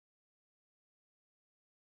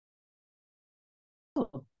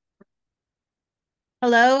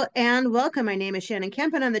Hello and welcome. My name is Shannon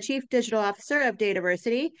Kemp, and I'm the Chief Digital Officer of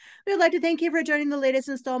Dataversity. We would like to thank you for joining the latest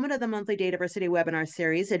installment of the monthly Dataversity webinar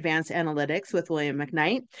series, Advanced Analytics with William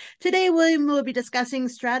McKnight. Today, William will be discussing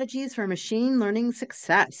strategies for machine learning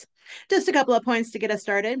success. Just a couple of points to get us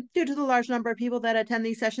started. Due to the large number of people that attend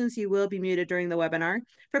these sessions, you will be muted during the webinar.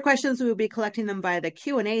 For questions, we will be collecting them via the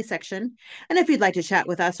Q&A section. And if you'd like to chat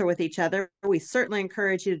with us or with each other, we certainly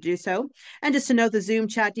encourage you to do so. And just to note, the Zoom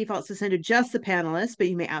chat defaults to send to just the panelists, but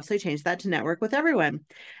you may absolutely change that to network with everyone.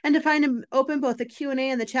 And to find and open both the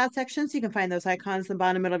Q&A and the chat sections, you can find those icons in the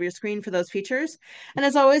bottom middle of your screen for those features. And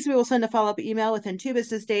as always, we will send a follow-up email within 2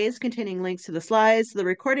 business days containing links to the slides, the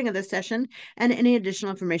recording of this session, and any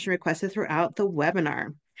additional information requested throughout the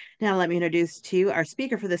webinar. Now, let me introduce to you our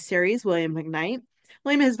speaker for this series, William McKnight.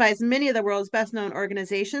 William has advised many of the world's best-known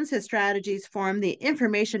organizations. His strategies form the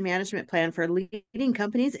information management plan for leading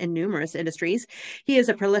companies in numerous industries. He is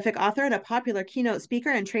a prolific author and a popular keynote speaker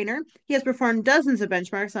and trainer. He has performed dozens of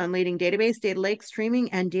benchmarks on leading database, data lake,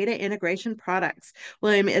 streaming, and data integration products.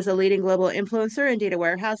 William is a leading global influencer in data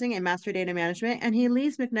warehousing and master data management, and he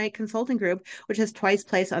leads McKnight Consulting Group, which has twice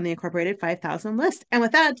placed on the Incorporated 5,000 list. And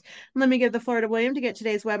with that, let me give the floor to William to get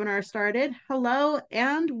today's webinar started. Hello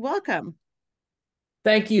and welcome.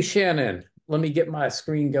 Thank you, Shannon. Let me get my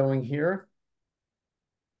screen going here.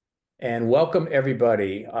 And welcome,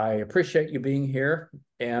 everybody. I appreciate you being here,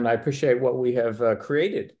 and I appreciate what we have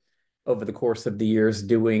created over the course of the years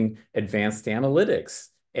doing advanced analytics.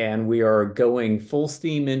 And we are going full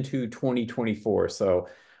steam into 2024. So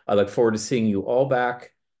I look forward to seeing you all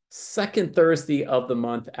back second Thursday of the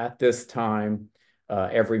month at this time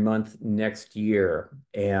every month next year.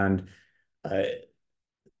 And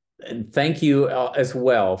thank you as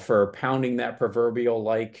well for pounding that proverbial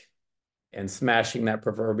like and smashing that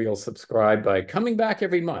proverbial subscribe by coming back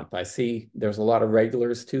every month. I see there's a lot of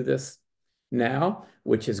regulars to this now,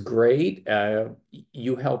 which is great.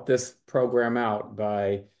 You help this program out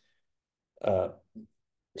by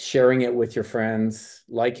sharing it with your friends,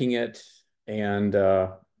 liking it, and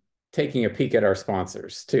taking a peek at our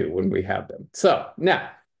sponsors too when we have them. So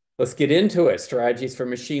now, let's get into it. Strategies for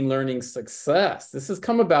machine learning success. This has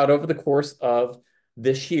come about over the course of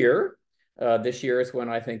this year. This year is when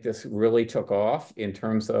I think this really took off in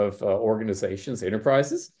terms of organizations,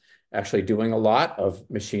 enterprises, actually doing a lot of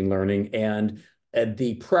machine learning. And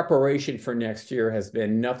the preparation for next year has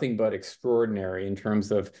been nothing but extraordinary in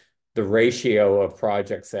terms of the ratio of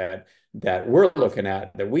projects that we're looking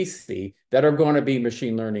at, that we see, that are going to be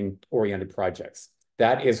machine learning oriented projects.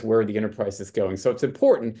 That is where the enterprise is going. So it's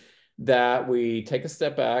important that we take a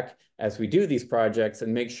step back as we do these projects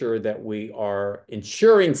and make sure that we are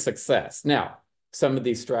ensuring success. Now, some of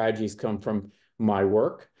these strategies come from my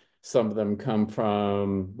work. Some of them come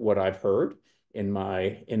from what I've heard in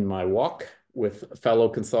my walk with fellow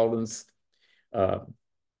consultants,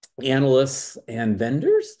 analysts, and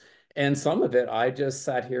vendors. And some of it I just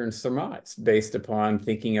sat here and surmised based upon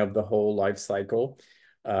thinking of the whole life cycle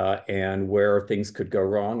and where things could go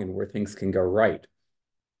wrong and where things can go right.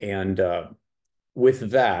 And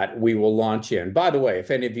with that, we will launch in. By the way,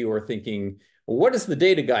 if any of you are thinking, well, what is the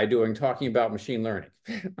data guy doing talking about machine learning?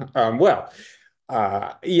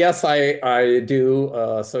 Yes, I do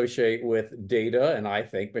associate with data, and I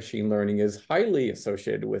think machine learning is highly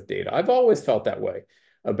associated with data. I've always felt that way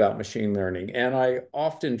about machine learning, and I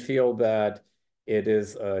often feel that it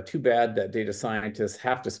is too bad that data scientists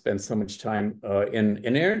have to spend so much time in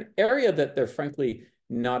an area that they're frankly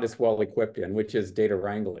not as well equipped in, which is data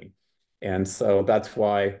wrangling. And so that's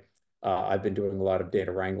why I've been doing a lot of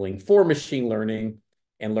data wrangling for machine learning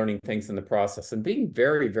and learning things in the process and being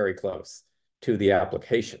very, very close to the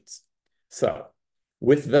applications. So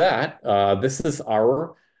with that, this is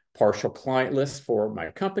our partial client list for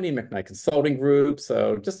my company, McKnight Consulting Group.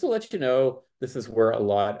 So just to let you know, this is where a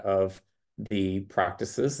lot of the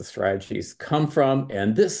practices, the strategies come from.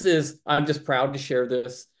 And this is, I'm just proud to share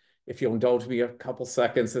this. If you'll indulge me a couple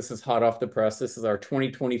seconds, this is hot off the press. This is our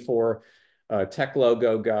 2024 tech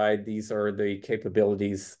logo guide. These are the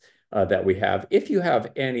capabilities that we have. If you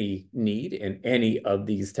have any need in any of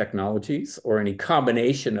these technologies or any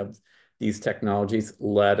combination of these technologies,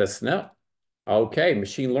 let us know. Okay,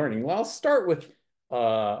 machine learning. Well, I'll start with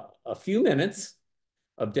a few minutes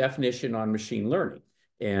of definition on machine learning.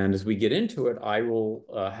 And as we get into it, I will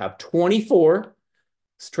have 24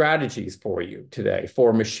 strategies for you today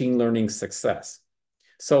for machine learning success.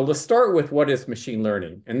 So let's start with what is machine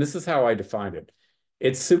learning. And this is how I define it.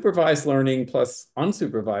 It's supervised learning plus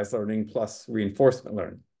unsupervised learning plus reinforcement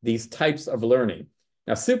learning, these types of learning.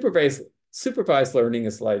 Now, supervised learning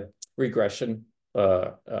is like regression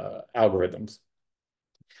algorithms.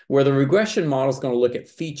 where the regression model is going to look at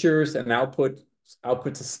features and outputs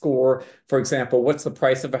a score. For example, what's the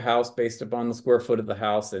price of a house based upon the square foot of the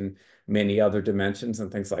house and many other dimensions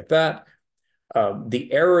and things like that. The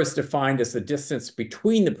error is defined as the distance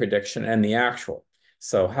between the prediction and the actual.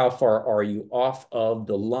 So how far are you off of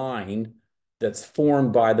the line that's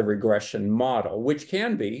formed by the regression model, which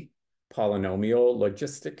can be polynomial,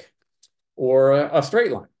 logistic, or a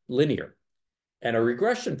straight line, linear. And a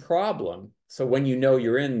regression problem, so when you know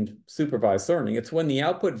you're in supervised learning, it's when the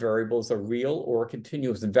output variables are real or a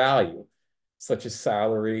continuous value, such as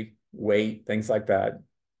salary, weight, things like that.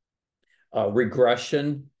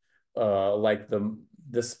 Regression, like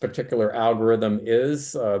this particular algorithm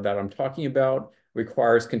is that I'm talking about,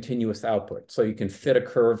 requires continuous output. So you can fit a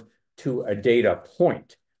curve to a data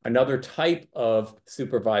point. Another type of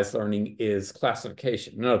supervised learning is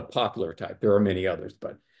classification, another popular type. There are many others,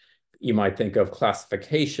 but you might think of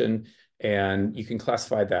classification, and you can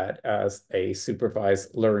classify that as a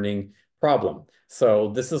supervised learning problem. So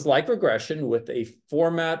this is like regression with a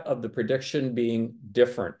format of the prediction being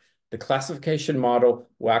different. The classification model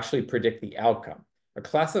will actually predict the outcome. A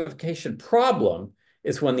classification problem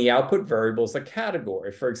is when the output variable is a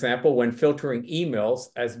category. For example, when filtering emails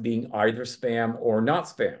as being either spam or not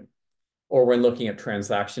spam, or when looking at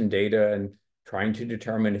transaction data and trying to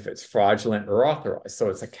determine if it's fraudulent or authorized. So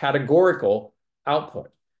it's a categorical output.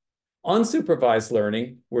 Unsupervised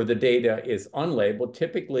learning, where the data is unlabeled,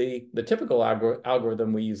 typically the typical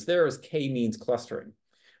algorithm we use there is k-means clustering,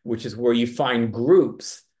 which is where you find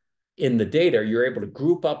groups in the data. You're able to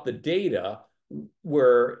group up the data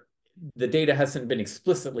where the data hasn't been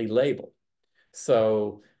explicitly labeled.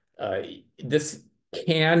 So this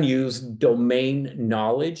can use domain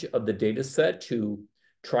knowledge of the data set to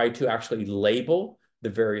try to actually label the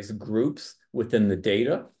various groups within the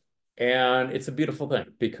data. And it's a beautiful thing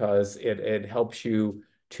because it helps you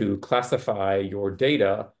to classify your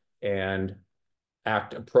data and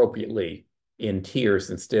act appropriately in tiers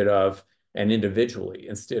instead of and individually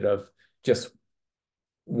instead of just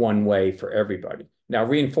one way for everybody. Now,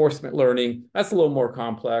 reinforcement learning, that's a little more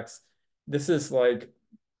complex. This is like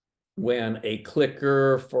when a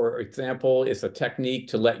clicker, for example, is a technique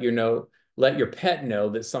to let your pet know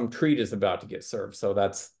that some treat is about to get served. So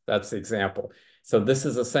that's the example. So this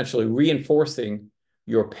is essentially reinforcing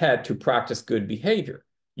your pet to practice good behavior.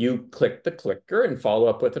 You click the clicker and follow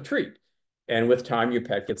up with a treat. And with time, your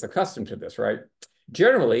pet gets accustomed to this, right?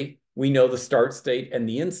 Generally, we know the start state and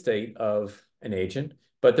the end state of an agent,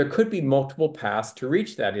 but there could be multiple paths to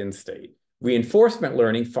reach that end state. Reinforcement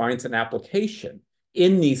learning finds an application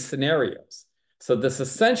in these scenarios. So this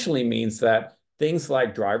essentially means that things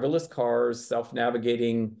like driverless cars,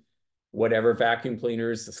 self-navigating, whatever, vacuum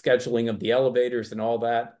cleaners, the scheduling of the elevators and all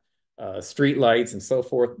that, street lights and so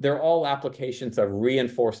forth, they're all applications of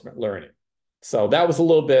reinforcement learning. So that was a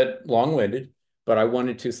little bit long-winded, but I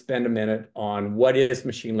wanted to spend a minute on what is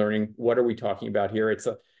machine learning? What are we talking about here?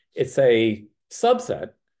 It's a subset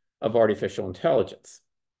of artificial intelligence.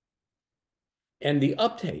 And the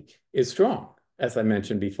uptake is strong, as I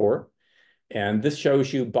mentioned before. And this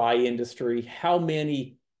shows you by industry how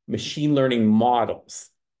many machine learning models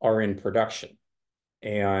are in production.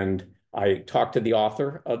 And I talked to the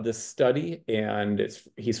author of this study, and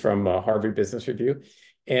he's from Harvard Business Review.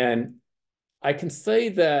 And I can say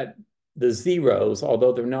that the zeros,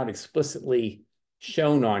 although they're not explicitly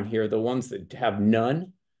shown on here, the ones that have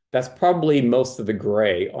none, that's probably most of the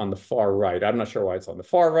gray on the far right. I'm not sure why it's on the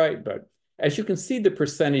far right, but as you can see, the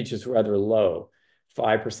percentage is rather low,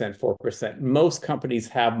 5%, 4%. Most companies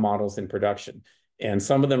have models in production, and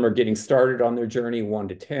some of them are getting started on their journey, 1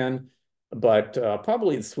 to 10, but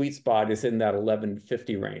probably the sweet spot is in that 11 to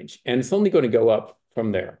 50 range, and it's only going to go up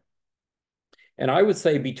from there. And I would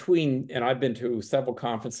say and I've been to several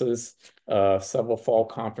conferences, several fall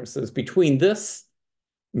conferences, between this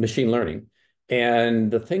machine learning and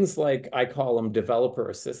the things like, I call them developer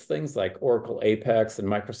assist things like Oracle Apex and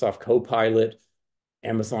Microsoft Copilot,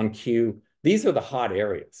 Amazon Q. These are the hot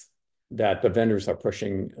areas that the vendors are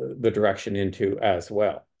pushing the direction into as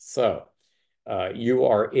well. So you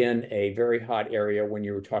are in a very hot area when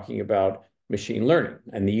you were talking about machine learning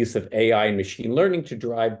and the use of AI and machine learning to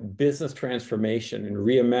drive business transformation and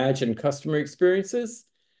reimagine customer experiences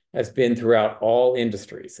has been throughout all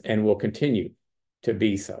industries and will continue to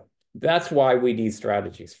be so. That's why we need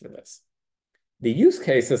strategies for this. The use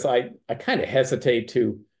cases, I kind of hesitate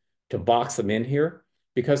to box them in here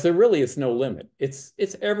because there really is no limit. It's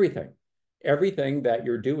everything. Everything that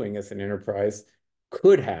you're doing as an enterprise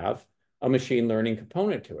could have a machine learning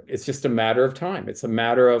component to it. It's just a matter of time. It's a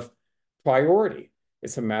matter of priority.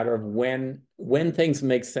 It's a matter of when things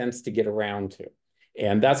make sense to get around to.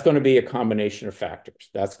 And that's going to be a combination of factors.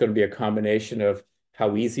 That's going to be a combination of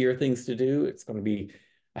how easy are things to do. It's going to be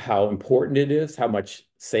how important it is, how much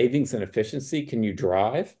savings and efficiency can you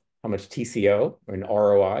drive, how much TCO or an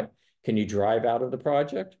ROI can you drive out of the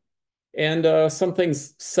project. And some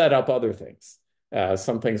things set up other things.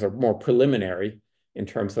 Some things are more preliminary in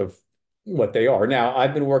terms of what they are. Now,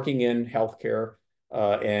 I've been working in healthcare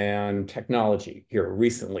and technology here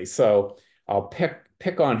recently, so I'll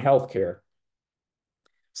pick on healthcare.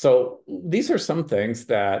 So these are some things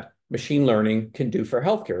that machine learning can do for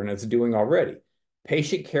healthcare, and it's doing already.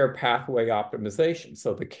 Patient care pathway optimization.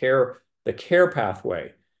 So the care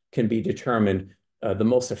pathway can be determined the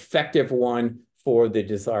most effective one for the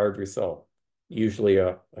desired result, usually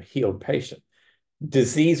a healed patient.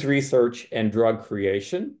 Disease research and drug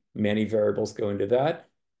creation, many variables go into that.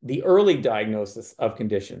 The early diagnosis of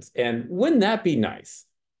conditions. And wouldn't that be nice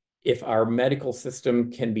if our medical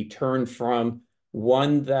system can be turned from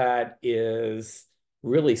one that is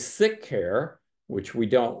really sick care, which we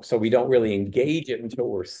don't, so we don't really engage it until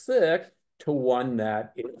we're sick, to one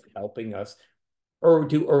that is helping us or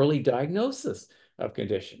do early diagnosis of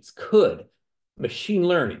conditions. Could machine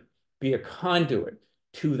learning be a conduit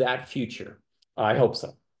to that future? I hope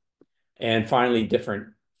so. And finally, different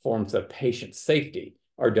forms of patient safety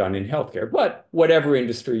are done in healthcare. But whatever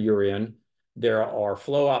industry you're in, there are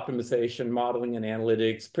flow optimization, modeling and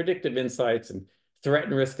analytics, predictive insights, and threat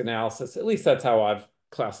and risk analysis. At least that's how I've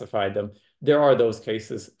classified them. There are those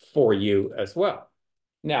cases for you as well.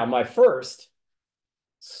 Now, my first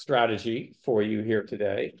strategy for you here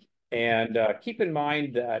today. And keep in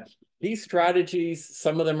mind that these strategies,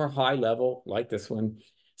 some of them are high level, like this one.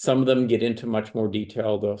 Some of them get into much more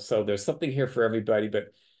detail, though. So there's something here for everybody,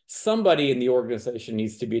 but somebody in the organization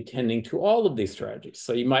needs to be attending to all of these strategies.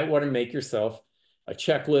 So you might want to make yourself a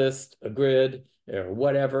checklist, a grid, or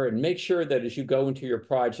whatever, and make sure that as you go into your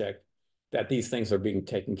project, that these things are being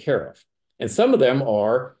taken care of. And some of them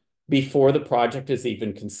are before the project is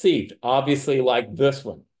even conceived. Obviously, like this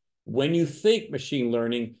one. When you think machine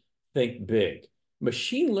learning, think big.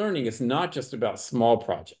 Machine learning is not just about small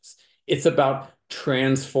projects. It's about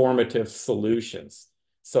transformative solutions.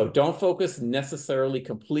 So don't focus necessarily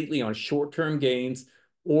completely on short-term gains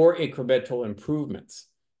or incremental improvements.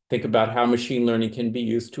 Think about how machine learning can be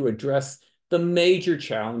used to address the major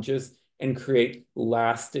challenges and create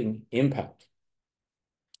lasting impact.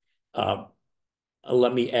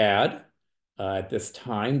 Let me add at this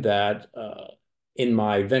time that in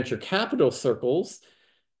my venture capital circles,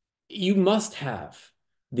 you must have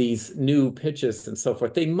these new pitches and so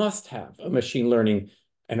forth. They must have a machine learning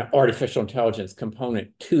and artificial intelligence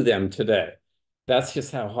component to them today. That's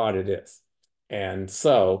just how hot it is. And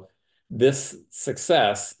so this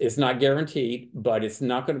success is not guaranteed, but it's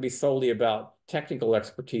not going to be solely about technical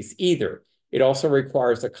expertise either. It also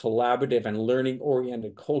requires a collaborative and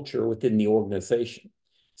learning-oriented culture within the organization.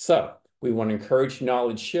 So we want to encourage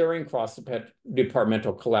knowledge sharing,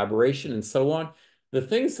 cross-departmental collaboration, and so on. The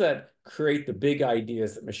things that create the big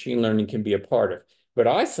ideas that machine learning can be a part of. But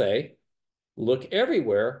I say, look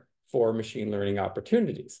everywhere for machine learning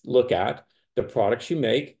opportunities. Look at the products you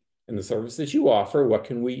make and the services you offer. What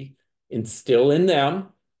can we instill in them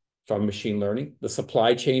from machine learning? The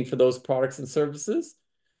supply chain for those products and services,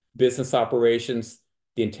 business operations,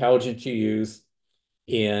 the intelligence you use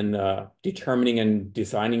in determining and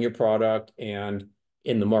designing your product, and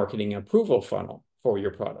in the marketing approval funnel for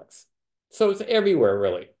your products. So it's everywhere,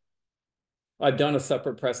 really. I've done a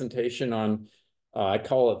separate presentation on, I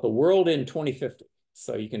call it the world in 2050.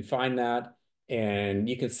 So you can find that and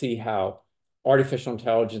you can see how artificial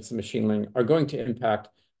intelligence and machine learning are going to impact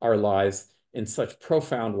our lives in such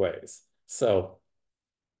profound ways. So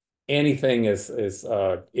anything is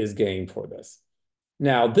game for this.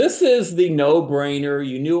 Now, this is the no-brainer.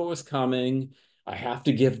 You knew it was coming. I have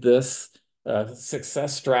to give this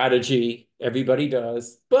success strategy. Everybody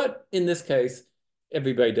does. But in this case,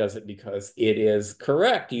 everybody does it because it is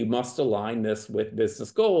correct. You must align this with business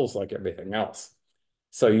goals like everything else.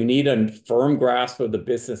 So you need a firm grasp of the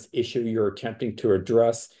business issue you're attempting to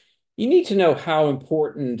address. You need to know how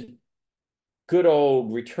important good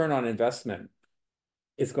old return on investment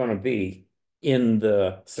is going to be in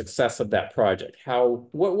the success of that project.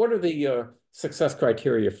 What are the success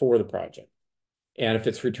criteria for the project? And if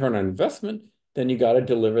it's return on investment, then you got to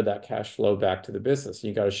deliver that cash flow back to the business.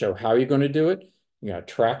 You got to show how you're going to do it. You got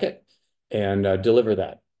to track it and deliver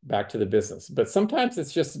that back to the business. But sometimes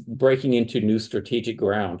it's just breaking into new strategic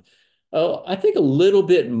ground. I think a little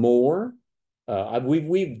bit more.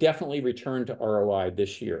 We've definitely returned to ROI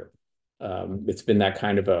this year. It's been that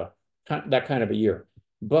kind of a year.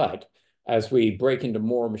 But as we break into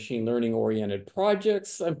more machine learning oriented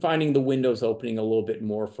projects, I'm finding the windows opening a little bit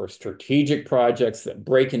more for strategic projects that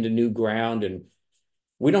break into new ground. And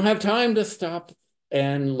we don't have time to stop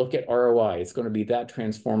and look at ROI. It's going to be that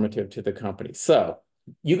transformative to the company. So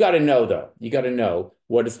you got to know, though, you got to know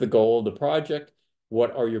what is the goal of the project,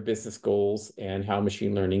 what are your business goals, and how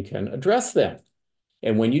machine learning can address them.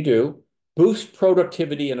 And when you do, boost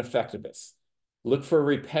productivity and effectiveness. Look for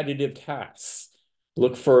repetitive tasks.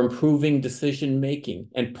 Look for improving decision making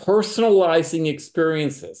and personalizing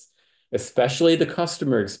experiences, especially the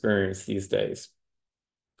customer experience these days.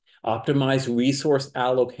 Optimize resource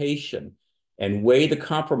allocation and weigh the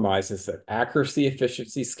compromises of accuracy,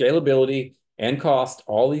 efficiency, scalability, and cost,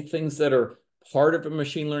 all these things that are part of a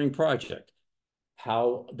machine learning project,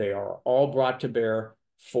 how they are all brought to bear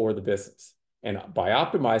for the business. And by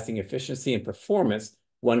optimizing efficiency and performance,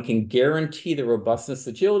 one can guarantee the robustness,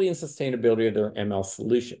 agility, and sustainability of their ML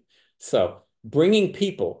solution. So bringing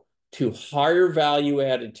people to higher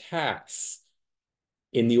value-added tasks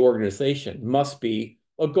in the organization must be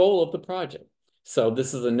a goal of the project. So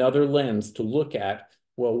this is another lens to look at,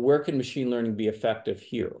 well, where can machine learning be effective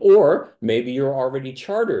here? Or maybe you're already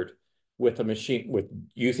chartered with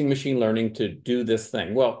using machine learning to do this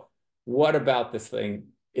thing. Well, what about this thing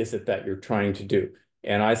is it that you're trying to do?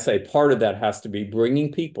 And I say part of that has to be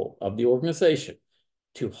bringing people of the organization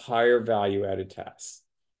to higher value added tasks.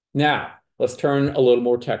 Now, let's turn a little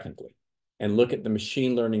more technically and look at the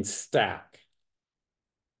machine learning stack.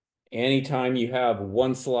 Anytime you have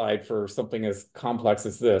one slide for something as complex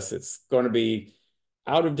as this, it's going to be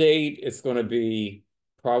out of date. It's going to be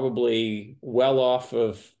probably well off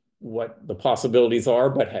of what the possibilities are.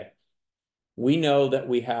 But hey, we know that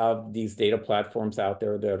we have these data platforms out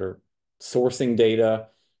there that are sourcing data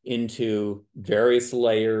into various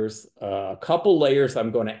layers. A couple layers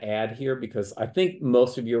I'm going to add here because I think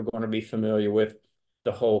most of you are going to be familiar with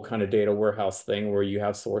the whole kind of data warehouse thing where you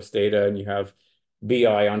have source data and you have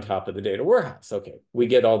BI on top of the data warehouse. Okay, we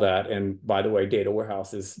get all that. And by the way, data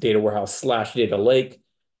warehouse is data warehouse slash data lake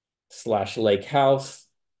slash lake house.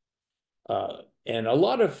 And a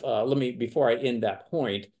lot of, before I end that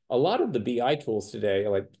point, a lot of the BI tools today,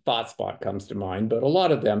 like ThoughtSpot comes to mind, but a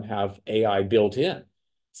lot of them have AI built in.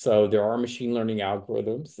 So there are machine learning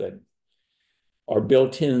algorithms that are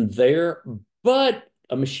built in there, but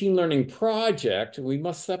a machine learning project, we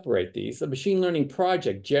must separate these. A machine learning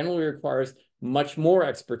project generally requires much more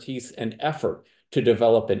expertise and effort to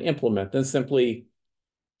develop and implement than simply,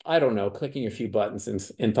 I don't know, clicking a few buttons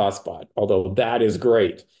in ThoughtSpot, although that is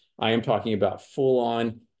great. I am talking about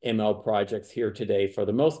full-on ML projects here today for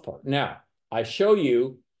the most part. Now, I show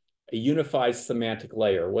you a unified semantic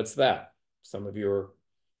layer. What's that? Some of you are,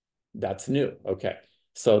 that's new. Okay.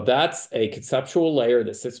 So that's a conceptual layer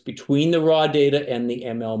that sits between the raw data and the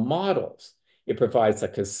ML models. It provides a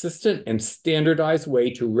consistent and standardized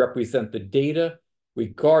way to represent the data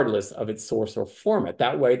regardless of its source or format.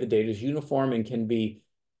 That way, the data is uniform and can be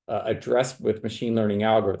addressed with machine learning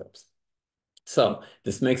algorithms. So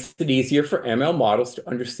this makes it easier for ML models to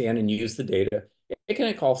understand and use the data. It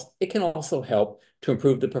can also help to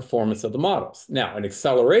improve the performance of the models. Now, an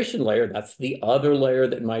acceleration layer, that's the other layer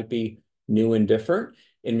that might be new and different.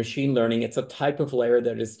 In machine learning, it's a type of layer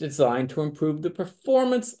that is designed to improve the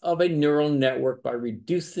performance of a neural network by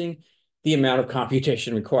reducing the amount of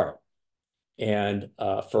computation required. And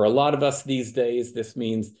for a lot of us these days, this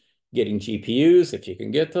means getting GPUs, if you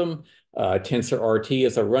can get them. TensorRT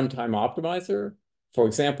is a runtime optimizer, for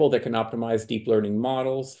example, that can optimize deep learning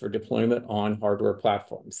models for deployment on hardware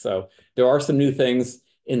platforms. So there are some new things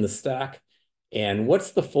in the stack. And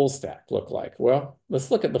what's the full stack look like? Well,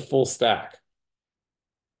 let's look at the full stack.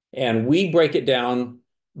 And we break it down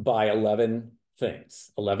by 11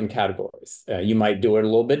 things, 11 categories. You might do it a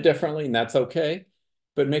little bit differently, and that's okay,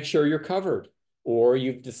 but make sure you're covered. Or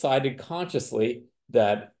you've decided consciously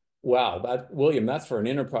that, wow, William, that's for an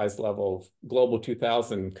enterprise level global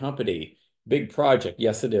 2000 company, big project.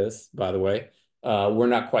 Yes, it is, by the way. We're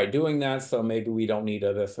not quite doing that, so maybe we don't need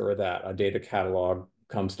a this or that. A data catalog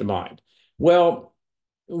comes to mind. Well,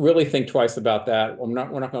 really think twice about that. We're not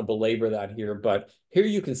going to belabor that here, but here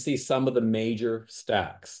you can see some of the major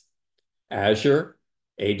stacks: Azure,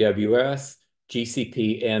 AWS,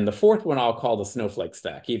 GCP, and the fourth one I'll call the Snowflake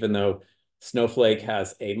stack, even though Snowflake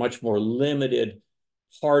has a much more limited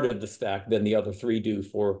part of the stack than the other three do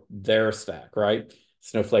for their stack, right?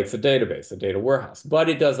 Snowflake's a database, a data warehouse, but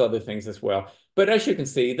it does other things as well. But as you can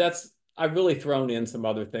see, I've really thrown in some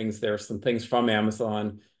other things there, some things from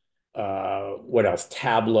Amazon. What else?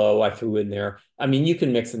 Tableau I threw in there. I mean, you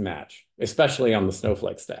can mix and match, especially on the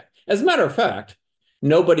Snowflake stack. As a matter of fact,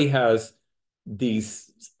 nobody has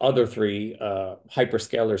these other three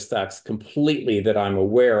hyperscaler stacks completely that I'm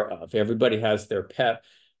aware of. Everybody has their pet.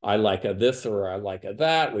 I like a this or I like a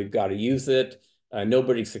that. We've got to use it.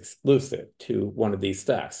 Nobody's exclusive to one of these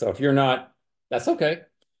stacks. So if you're not, that's okay.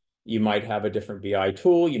 You might have a different BI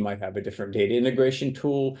tool. You might have a different data integration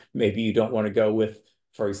tool. Maybe you don't want to go with,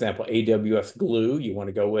 for example, AWS Glue. You want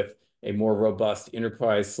to go with a more robust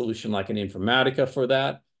enterprise solution like an Informatica for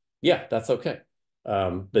that. Yeah, that's okay.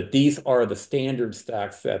 But these are the standard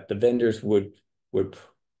stacks that the vendors would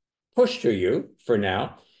push to you for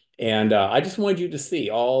now. And I just wanted you to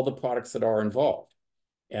see all the products that are involved.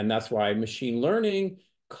 And that's why machine learning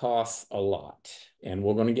costs a lot. And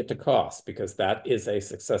we're going to get to cost because that is a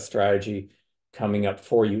success strategy coming up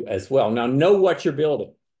for you as well. Now, know what you're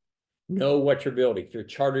building. Know what you're building. If you're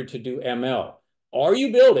chartered to do ML, are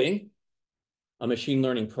you building a machine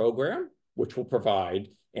learning program, which will provide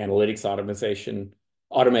analytics, automation,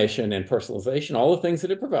 and personalization, all the things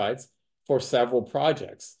that it provides for several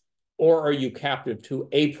projects? Or are you captive to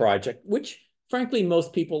a project, which frankly,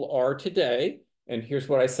 most people are today? And here's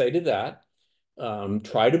what I say to that.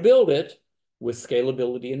 Try to build it with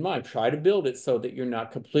scalability in mind. Try to build it so that you're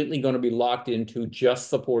not completely going to be locked into just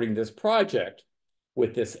supporting this project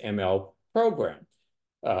with this ML program.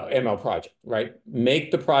 ML project, right?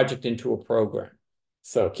 Make the project into a program.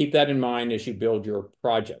 So keep that in mind as you build your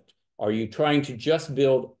project. Are you trying to just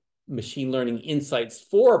build machine learning insights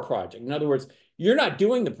for a project? In other words, you're not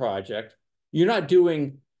doing the project. You're not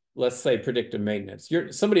doing, let's say, predictive maintenance.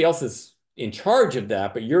 Somebody else is in charge of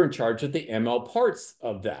that, but you're in charge of the ML parts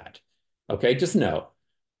of that. Okay, just know.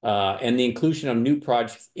 And the inclusion of new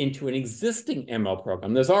projects into an existing ML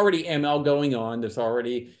program. There's already ML going on. There's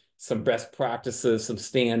already some best practices, some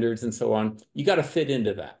standards, and so on. You got to fit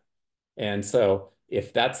into that. And so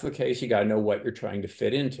if that's the case, you got to know what you're trying to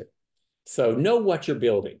fit into. So know what you're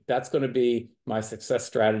building. That's going to be my success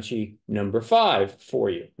strategy number 5 for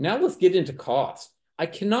you. Now let's get into cost. I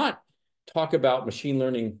cannot talk about machine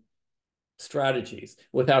learning strategies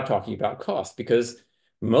without talking about cost because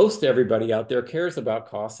most everybody out there cares about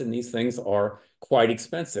costs, and these things are quite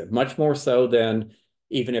expensive, much more so than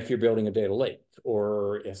even if you're building a data lake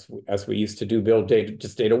or as we used to do, build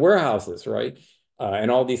data warehouses, right?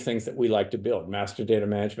 And all these things that we like to build, master data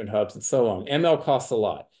management hubs and so on. ML costs a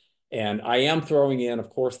lot. And I am throwing in, of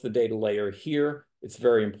course, the data layer here. It's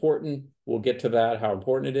very important. We'll get to that, how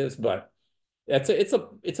important it is, but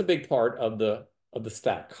it's a big part of the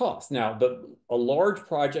stack cost. Now, a large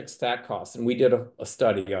project stack cost, and we did a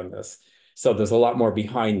study on this, so there's a lot more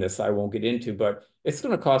behind this I won't get into, but it's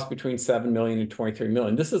going to cost between 7 million and 23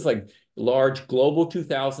 million. This is like large global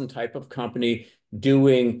 2000 type of company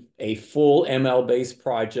doing a full ML-based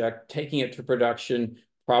project, taking it to production,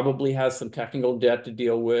 probably has some technical debt to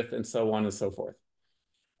deal with, and so on and so forth.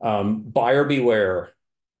 Buyer beware,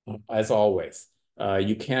 as always.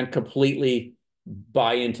 You can't completely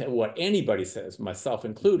buy into what anybody says, myself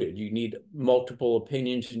included. You need multiple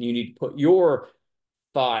opinions, and you need to put your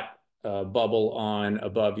thought bubble on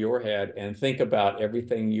above your head and think about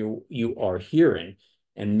everything you are hearing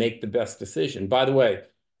and make the best decision. By the way,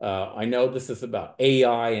 I know this is about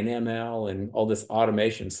AI and ML and all this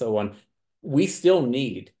automation and so on. We still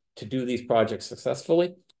need to do these projects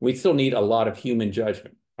successfully. We still need a lot of human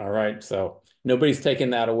judgment. All right. So nobody's taking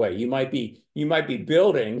that away. You might be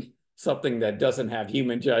building something that doesn't have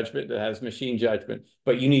human judgment, that has machine judgment,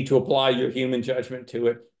 but you need to apply your human judgment to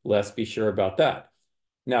it. Let's be sure about that.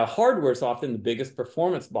 Now, hardware is often the biggest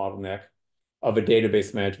performance bottleneck of a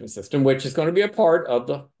database management system, which is going to be a part of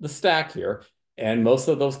the stack here. And most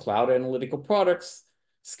of those cloud analytical products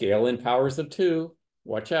scale in powers of 2.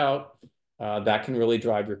 Watch out. That can really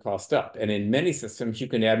drive your cost up. And in many systems, you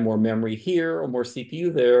can add more memory here or more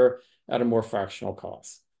CPU there at a more fractional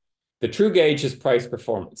cost. The true gauge is price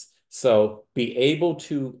performance. So be able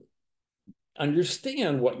to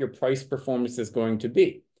understand what your price performance is going to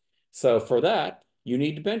be. So for that, you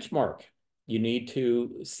need to benchmark. You need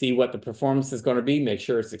to see what the performance is going to be, make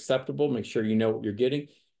sure it's acceptable, make sure you know what you're getting.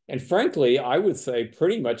 And frankly, I would say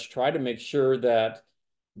pretty much try to make sure that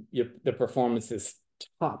the performance is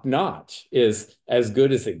top notch, is as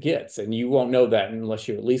good as it gets. And you won't know that unless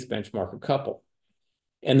you at least benchmark a couple.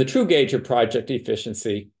 And the true gauge of project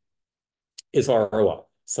efficiency is ROI.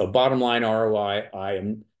 So bottom line ROI,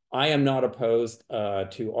 I am not opposed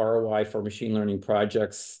to ROI for machine learning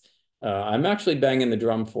projects. I'm actually banging the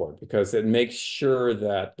drum for it because it makes sure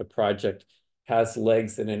that the project has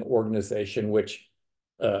legs in an organization which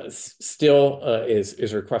still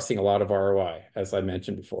is requesting a lot of ROI, as I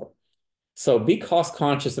mentioned before. So be cost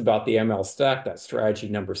conscious about the ML stack. That's strategy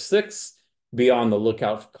number 6. Be on the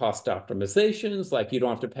lookout for cost optimizations, like you don't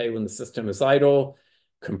have to pay when the system is idle,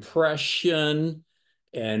 compression,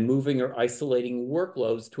 and moving or isolating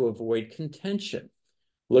workloads to avoid contention.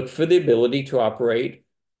 Look for the ability to operate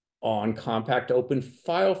on compact open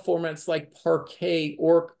file formats like Parquet,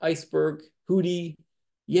 Orc, Iceberg, Hootie.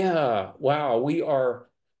 Yeah, wow, we are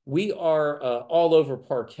all over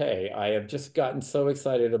Parquet. I have just gotten so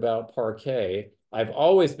excited about Parquet. I've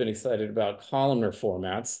always been excited about columnar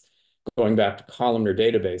formats, going back to columnar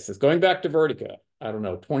databases, going back to Vertica, I don't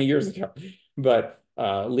know, 20 years ago, but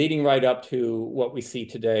leading right up to what we see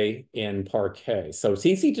today in Parquet. So it's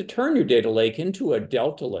easy to turn your data lake into a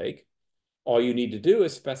Delta Lake. All you need to do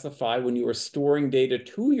is specify when you are storing data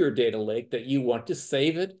to your data lake that you want to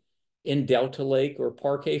save it in Delta Lake or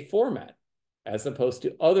Parquet format, as opposed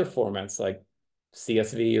to other formats like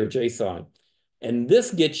CSV or JSON. And this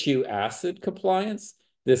gets you ACID compliance.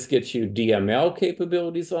 This gets you DML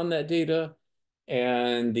capabilities on that data.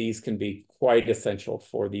 And these can be quite essential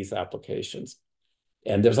for these applications.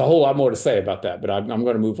 And there's a whole lot more to say about that, but I'm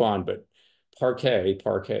going to move on. But Parquet.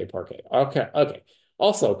 Okay.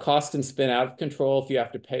 Also, cost and spin out of control if you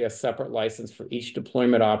have to pay a separate license for each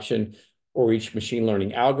deployment option or each machine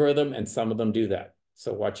learning algorithm, and some of them do that.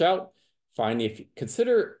 So watch out. Finally, if you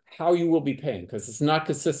consider how you will be paying, because it's not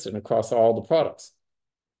consistent across all the products.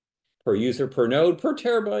 Per user, per node, per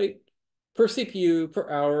terabyte, per CPU, per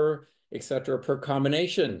hour, etc., per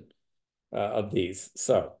combination of these.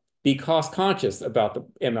 So be cost conscious about the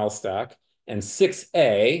ML stack. And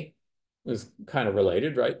 6A is kind of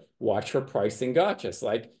related, right? Watch for pricing gotchas.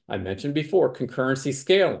 Like I mentioned before, concurrency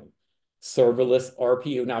scaling, serverless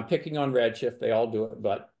RPU. Now I'm picking on Redshift, they all do it,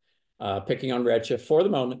 but picking on Redshift for the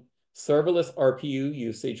moment. Serverless RPU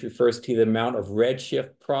usage refers to the amount of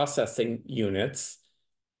Redshift processing units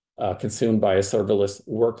consumed by a serverless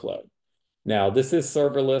workload. Now, this is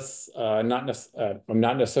serverless. I'm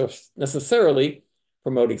not necessarily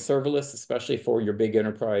promoting serverless, especially for your big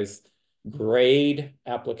enterprise grade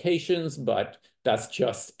applications, but that's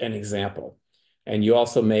just an example. And you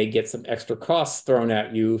also may get some extra costs thrown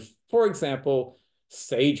at you. For example,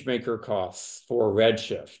 SageMaker costs for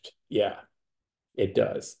Redshift. Yeah, it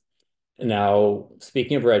does. Now,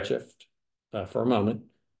 speaking of Redshift, for a moment,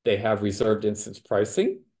 they have reserved instance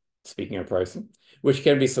pricing. Speaking of pricing, which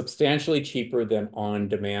can be substantially cheaper than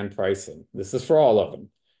on-demand pricing. This is for all of them.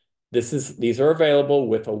 These are available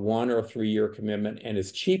with a 1 or 3 year commitment and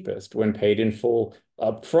is cheapest when paid in full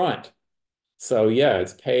upfront. So yeah,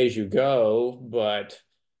 it's pay as you go, but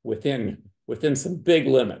within some big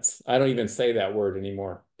limits. I don't even say that word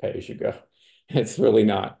anymore, pay as you go. It's really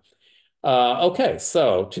not. Okay,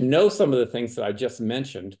 so to know some of the things that I just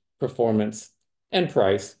mentioned, performance and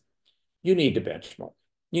price, you need to benchmark.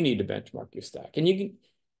 You need to benchmark your stack.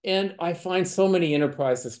 And I find so many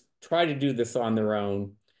enterprises try to do this on their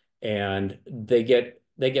own, and they get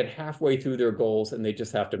halfway through their goals and they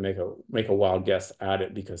just have to make a wild guess at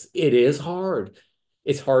it because it is hard.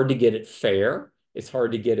 It's hard to get it fair. It's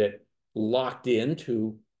hard to get it locked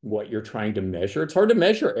into what you're trying to measure. It's hard to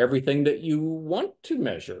measure everything that you want to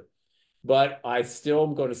measure. But I still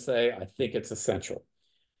am going to say I think it's essential.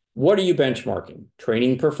 What are you benchmarking?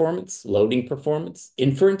 Training performance, loading performance,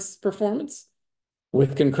 inference performance,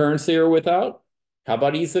 with concurrency or without? How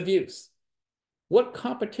about ease of use? What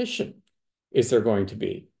competition is there going to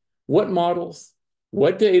be? What models?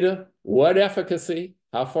 What data? What efficacy?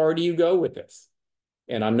 How far do you go with this?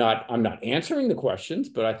 And I'm not answering the questions,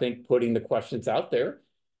 but I think putting the questions out there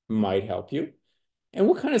might help you. And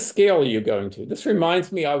what kind of scale are you going to? This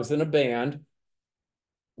reminds me, I was in a band.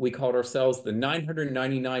 We called ourselves the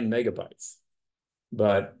 999 megabytes,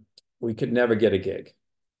 but we could never get a gig.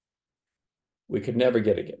 We could never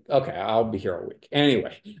get a gig. Okay, I'll be here all week.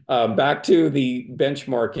 Anyway, back to the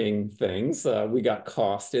benchmarking things. We got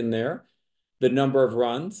cost in there, the number of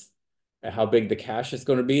runs, how big the cache is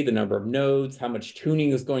going to be, the number of nodes, how much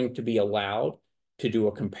tuning is going to be allowed to do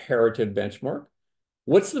a comparative benchmark.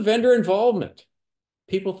 What's the vendor involvement?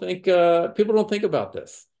 People don't think about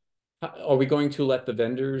this. Are we going to let the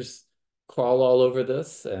vendors crawl all over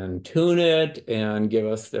this and tune it and give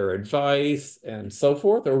us their advice and so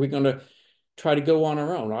forth? Or are we going to try to go on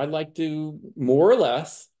our own? I'd like to, more or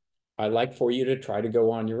less, I'd like for you to try to go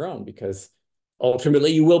on your own because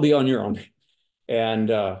ultimately you will be on your own. And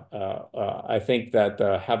I think that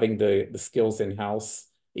having the skills in-house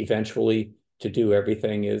eventually to do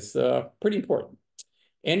everything is pretty important.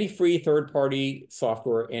 Any free third-party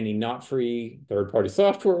software, any not free third-party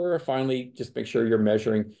software. Finally, just make sure you're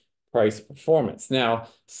measuring price performance. Now,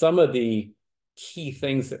 some of the key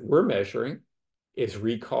things that we're measuring is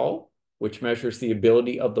recall, which measures the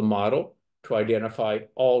ability of the model to identify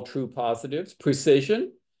all true positives.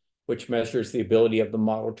 Precision, which measures the ability of the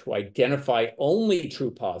model to identify only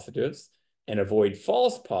true positives and avoid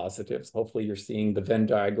false positives. Hopefully you're seeing the Venn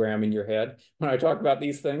diagram in your head when I talk about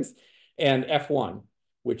these things. And F1,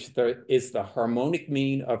 which is the harmonic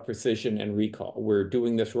mean of precision and recall. We're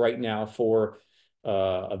doing this right now for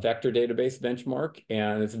a vector database benchmark,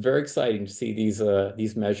 and it's very exciting to see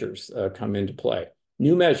these measures come into play.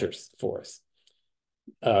 New measures for us.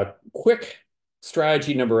 Quick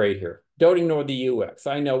strategy number 8 here. Don't ignore the UX.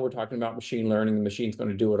 I know we're talking about machine learning. The machine's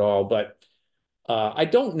going to do it all, but I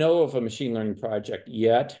don't know of a machine learning project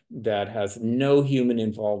yet that has no human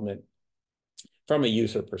involvement from a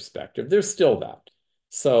user perspective. There's still that.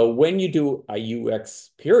 So when you do a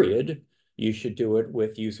UX period, you should do it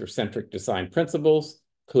with user-centric design principles,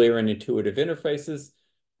 clear and intuitive interfaces,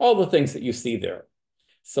 all the things that you see there.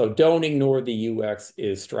 So don't ignore the UX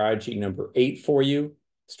is strategy number 8 for you.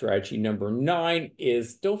 Strategy number 9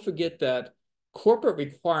 is don't forget that corporate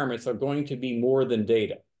requirements are going to be more than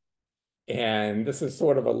data. And this is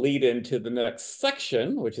sort of a lead into the next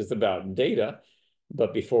section, which is about data.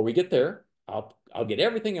 But before we get there, I'll get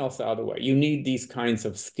everything else out of the way. You need these kinds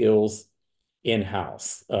of skills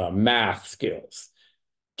in-house, math skills,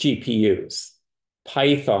 GPUs,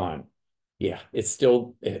 Python. Yeah, it's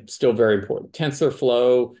still very important.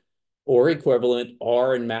 TensorFlow or equivalent,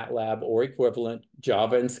 R and MATLAB or equivalent,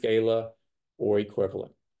 Java and Scala or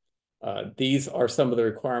equivalent. These are some of the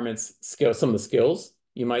requirements, some of the skills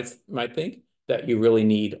you might think that you really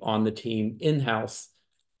need on the team in-house.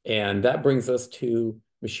 And that brings us to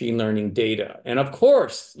machine learning data. And of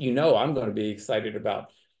course, I'm going to be excited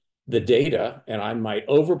about the data, and I might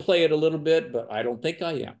overplay it a little bit, but I don't think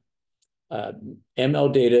I am.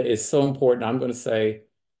 ML data is so important. I'm going to say,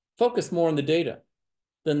 focus more on the data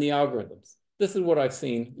than the algorithms. This is what I've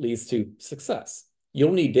seen leads to success.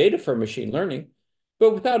 You'll need data for machine learning,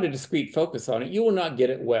 but without a discrete focus on it, you will not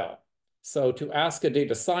get it well. So to ask a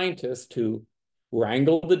data scientist to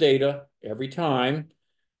wrangle the data every time,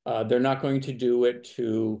 they're not going to do it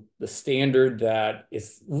to the standard that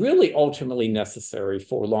is really ultimately necessary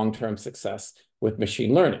for long-term success with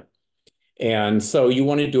machine learning. And so you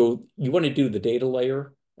want to do the data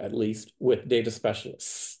layer, at least, with data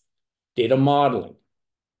specialists, data modeling,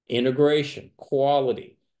 integration,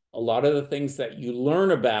 quality, a lot of the things that you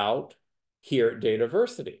learn about here at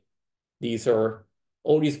Dataversity. These are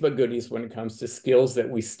oldies but goodies when it comes to skills that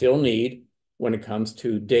we still need when it comes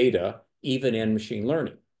to data, even in machine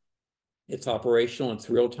learning. It's operational, it's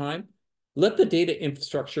real time. Let the data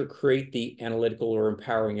infrastructure create the analytical or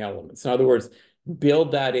empowering elements. In other words,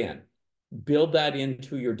 build that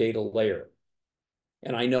into your data layer.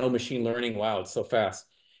 And I know machine learning, wow, it's so fast.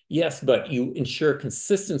 Yes, but you ensure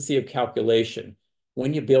consistency of calculation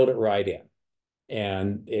when you build it right in.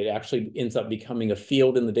 And it actually ends up becoming a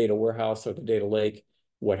field in the data warehouse or the data lake,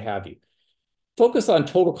 what have you. Focus on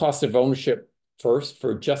total cost of ownership first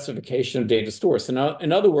for justification of data stores. So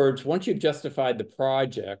in other words, once you've justified the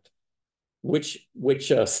project, which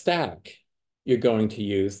stack you're going to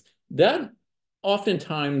use, that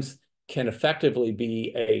oftentimes can effectively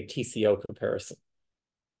be a TCO comparison.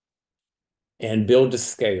 And build to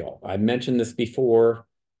scale. I mentioned this before.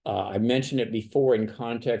 I mentioned it before in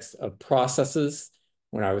context of processes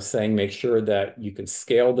when I was saying make sure that you can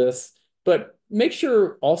scale this, but make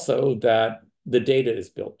sure also that the data is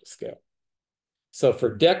built to scale. So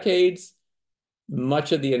for decades,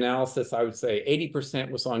 much of the analysis, I would say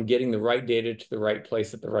 80% was on getting the right data to the right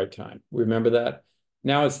place at the right time. Remember that?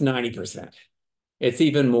 Now it's 90%. It's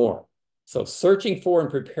even more. So searching for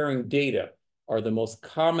and preparing data are the most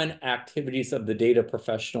common activities of the data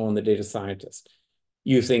professional and the data scientist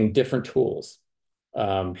using different tools.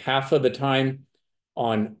 Half of the time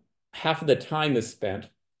is spent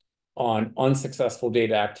on unsuccessful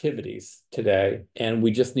data activities today, and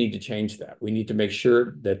we just need to change that. We need to make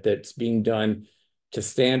sure that that's being done to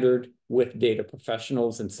standard with data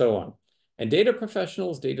professionals and so on. And data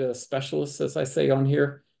professionals, data specialists, as I say on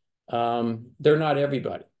here, they're not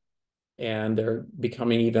everybody. And they're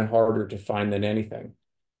becoming even harder to find than anything.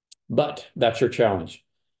 But that's your challenge.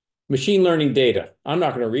 Machine learning data. I'm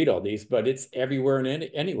not going to read all these, but it's everywhere and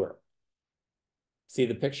anywhere. See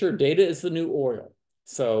the picture? Data is the new oil.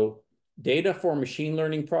 So data for machine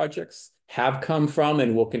learning projects have come from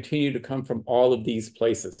and will continue to come from all of these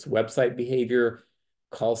places. Website behavior,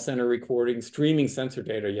 call center recording, streaming sensor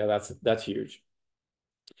data. Yeah, that's huge.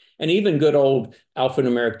 And even good old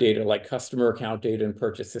alphanumeric data like customer account data and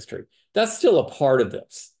purchase history. That's still a part of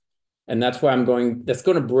this. And that's why that's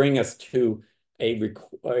going to bring us to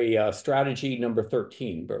a strategy number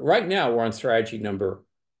 13. But right now we're on strategy number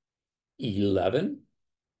 11.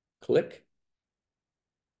 Click.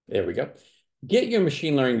 There we go. Get your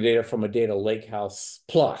machine learning data from a data lakehouse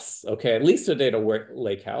plus, okay? At least a data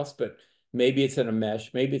lakehouse, but maybe it's in a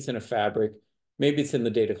mesh, maybe it's in a fabric, maybe it's in the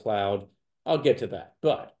data cloud. I'll get to that.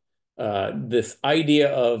 But this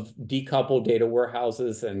idea of decoupled data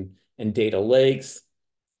warehouses and data lakes,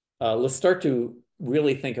 let's start to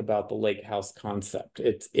really think about the lakehouse concept.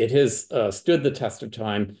 It has stood the test of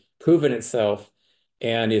time, proven itself,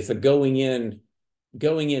 and is a going in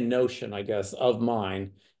notion, I guess, of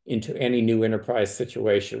mine into any new enterprise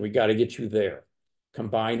situation. We got to get you there.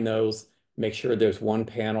 Combine those, make sure there's one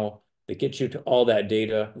panel that gets you to all that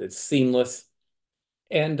data that's seamless.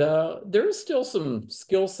 And there is still some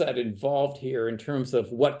skill set involved here in terms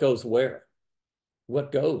of what goes where,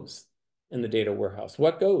 what goes in the data warehouse,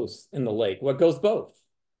 what goes in the lake, what goes both,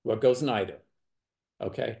 what goes neither.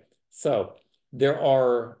 Okay, so there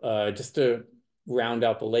are, just to round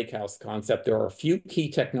out the lakehouse concept, there are a few key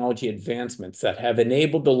technology advancements that have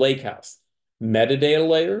enabled the lakehouse. Metadata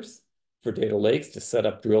layers for data lakes to set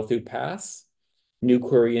up drill-through paths, new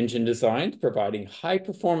query engine designs providing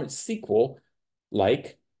high-performance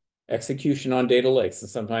SQL-like execution on data lakes, and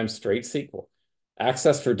sometimes straight SQL,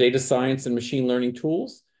 access for data science and machine learning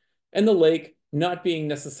tools, and the lake not being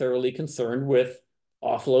necessarily concerned with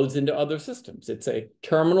offloads into other systems. It's a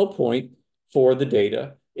terminal point for the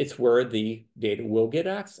data. It's where the data will get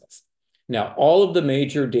accessed. Now, all of the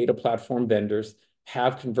major data platform vendors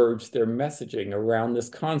have converged their messaging around this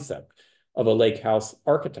concept of a lakehouse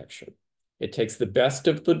architecture. It takes the best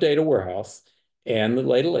of the data warehouse and the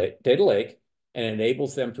data lake and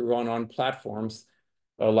enables them to run on platforms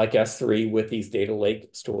like S3 with these data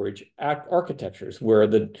lake storage architectures, where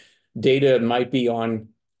the data might be on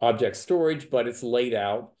object storage, but it's laid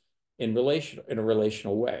out in a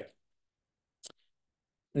relational way.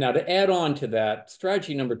 Now, to add on to that,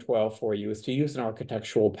 strategy number 12 for you is to use an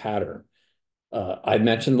architectural pattern. I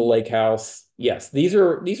mentioned the lake house. Yes, these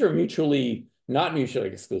are not mutually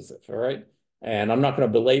exclusive, all right? And I'm not going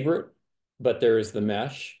to belabor it, but there is the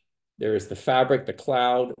mesh, there is the fabric, the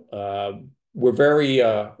cloud. We're very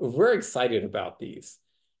excited about these.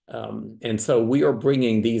 And so we are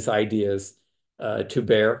bringing these ideas to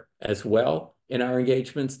bear as well in our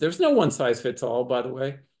engagements. There's no one size fits all, by the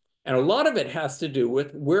way. And a lot of it has to do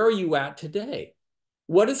with, where are you at today?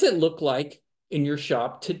 What does it look like in your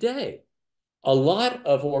shop today? A lot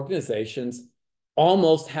of organizations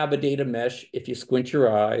almost have a data mesh. If you squint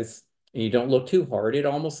your eyes and you don't look too hard, it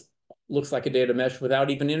almost looks like a data mesh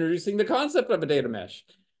without even introducing the concept of a data mesh.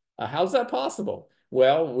 How's that possible?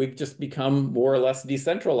 Well, we've just become more or less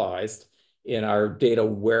decentralized in our data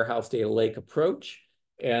warehouse, data lake approach,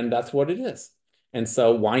 and that's what it is. And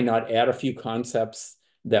so why not add a few concepts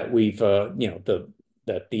that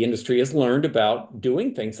that the industry has learned about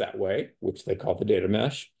doing things that way, which they call the data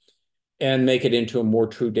mesh, and make it into a more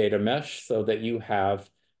true data mesh so that you have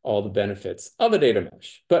all the benefits of a data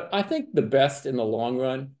mesh. But I think the best in the long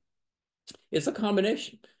run is a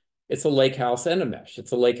combination. It's a lake house and a mesh.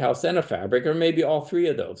 It's a lake house and a fabric, or maybe all three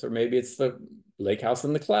of those, or maybe it's the lake house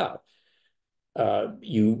and the cloud.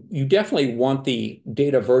 You definitely want the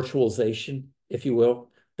data virtualization, if you will,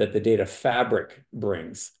 that the data fabric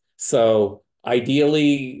brings. So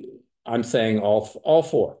ideally, I'm saying all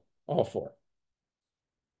four.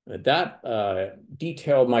 That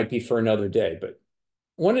detail might be for another day, but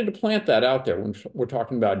wanted to plant that out there when we're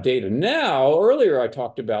talking about data. Now, earlier I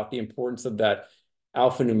talked about the importance of that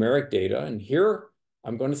alphanumeric data, and here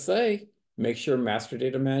I'm going to say, make sure master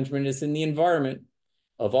data management is in the environment.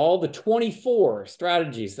 Of all the 24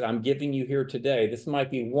 strategies that I'm giving you here today, this might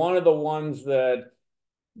be one of the ones that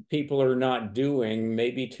people are not doing,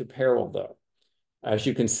 maybe to peril though. As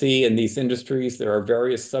you can see in these industries, there are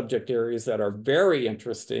various subject areas that are very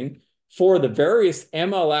interesting for the various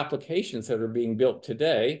ML applications that are being built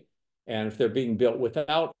today. And if they're being built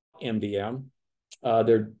without MDM,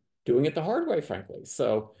 they're doing it the hard way, frankly.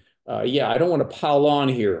 So yeah, I don't want to pile on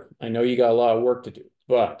here. I know you got a lot of work to do,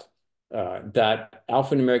 but that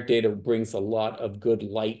alphanumeric data brings a lot of good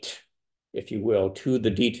light, if you will, to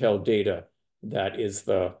the detailed data that is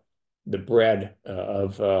the bread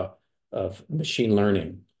of machine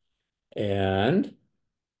learning. And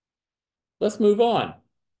let's move on.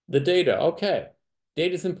 The data, okay.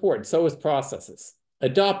 Data is important, so is processes.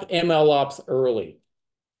 Adopt ML ops early.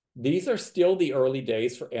 These are still the early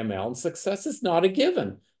days for ML, and success is not a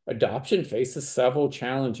given. Adoption faces several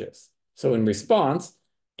challenges. So in response,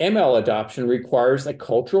 ML adoption requires a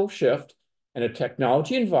cultural shift and a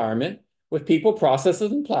technology environment with people,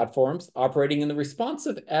 processes, and platforms operating in the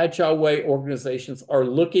responsive, agile way organizations are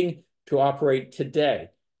looking to operate today.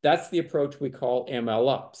 That's the approach we call ML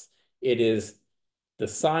ops. It is the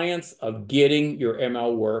science of getting your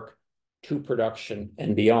ML work to production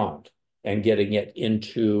and beyond, and getting it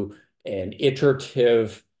into an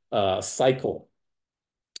iterative cycle.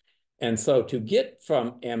 And so to get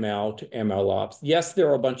from ML to ML ops, yes, there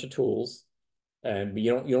are a bunch of tools, and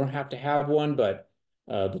you don't have to have one, but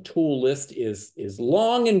the tool list is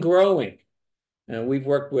long and growing. And we've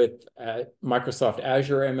worked with Microsoft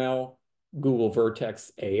Azure ML, Google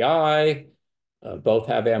Vertex AI. Both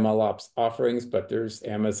have MLOps offerings, but there's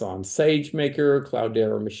Amazon SageMaker,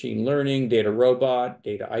 Cloudera Machine Learning, Data Robot,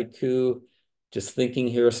 Data IQ, just thinking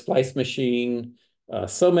here, Splice Machine,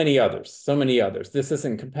 so many others, so many others. This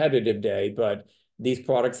isn't competitive day, but these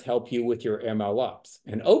products help you with your MLOps.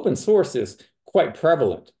 And open source is quite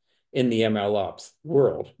prevalent in the MLOps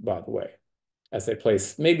world, by the way, as a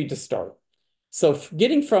place maybe to start. So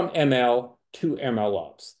getting from ML to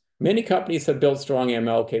MLOps. Many companies have built strong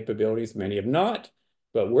ML capabilities, many have not,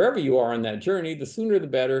 but wherever you are on that journey, the sooner the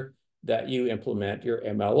better that you implement your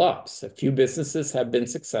ML ops. A few businesses have been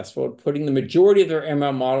successful at putting the majority of their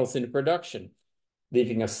ML models into production,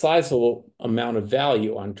 leaving a sizable amount of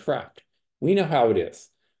value on track. We know how it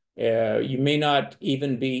is. You may not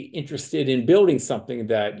even be interested in building something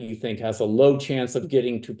that you think has a low chance of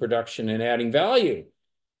getting to production and adding value.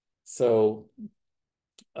 So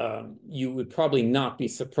you would probably not be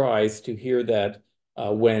surprised to hear that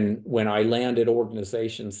when I land at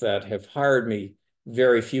organizations that have hired me,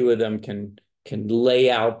 very few of them can lay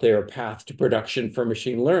out their path to production for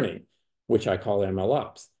machine learning, which I call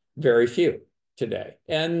MLOps. Very few today.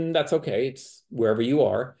 And that's okay. It's wherever you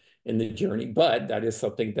are in the journey, but that is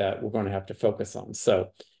something that we're going to have to focus on.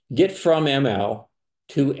 So get from ML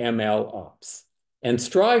to ML ops and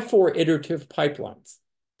strive for iterative pipelines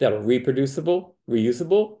that are reproducible,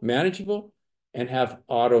 reusable, manageable, and have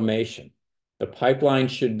automation. The pipeline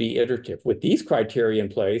should be iterative. With these criteria in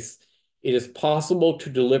place, it is possible to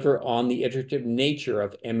deliver on the iterative nature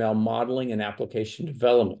of ML modeling and application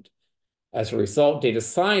development. As a result, data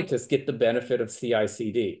scientists get the benefit of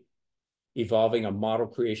CI/CD, evolving a model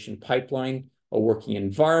creation pipeline, a working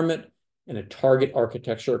environment, and a target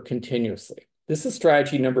architecture continuously. This is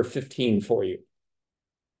strategy number 15 for you.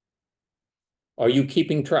 Are you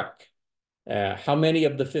keeping track? How many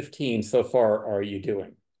of the 15 so far are you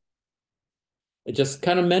doing? Just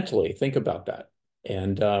kind of mentally think about that,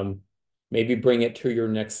 and maybe bring it to your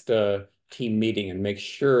next team meeting and make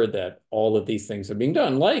sure that all of these things are being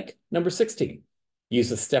done. Like number 16,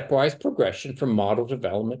 use a stepwise progression for model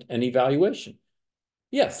development and evaluation.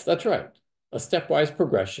 Yes, that's right. A stepwise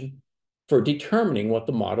progression for determining what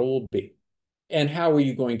the model will be. And how are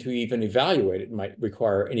you going to even evaluate it might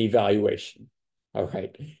require an evaluation. All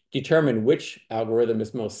right. Determine which algorithm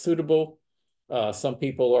is most suitable. Some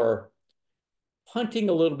people are punting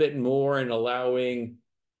a little bit more and allowing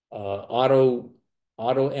auto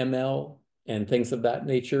ML and things of that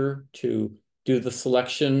nature to do the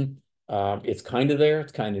selection. It's kind of there,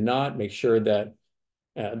 it's kind of not. Make sure that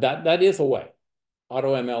that is a way.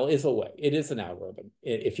 Auto ML is a way. It is an algorithm,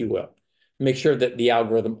 if you will. Make sure that the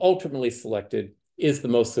algorithm ultimately selected is the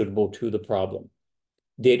most suitable to the problem.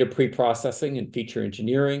 Data pre-processing and feature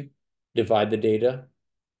engineering, divide the data,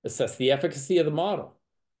 assess the efficacy of the model.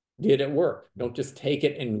 Did it work? Don't just take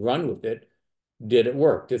it and run with it. Did it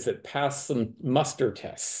work? Does it pass some muster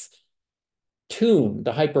tests? Tune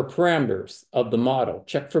the hyperparameters of the model.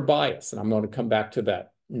 Check for bias. And I'm going to come back to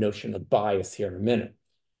that notion of bias here in a minute.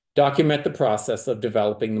 Document the process of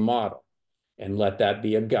developing the model and let that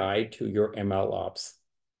be a guide to your ML ops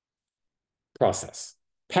process.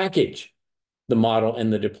 Package the model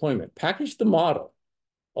and the deployment. Package the model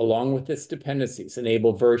along with its dependencies.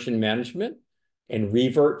 Enable version management and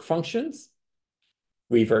revert functions.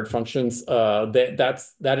 Revert functions,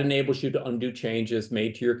 that enables you to undo changes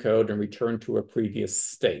made to your code and return to a previous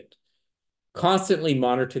state. Constantly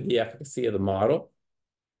monitor the efficacy of the model.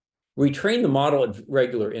 Retrain the model at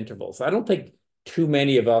regular intervals. I don't think too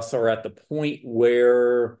many of us are at the point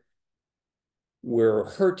where we're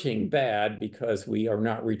hurting bad because we are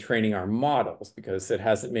not retraining our models, because it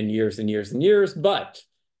hasn't been years and years and years, but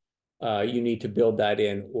you need to build that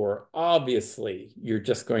in, or obviously you're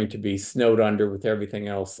just going to be snowed under with everything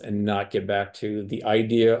else and not get back to the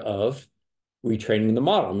idea of retraining the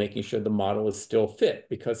model, making sure the model is still fit,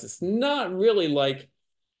 because it's not really like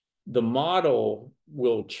the model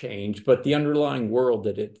will change, but the underlying world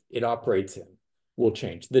that it operates in will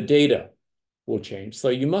change. The data will change. So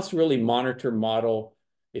you must really monitor model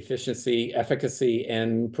efficiency, efficacy,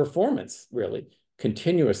 and performance really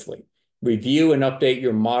continuously. Review and update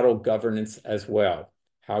your model governance as well,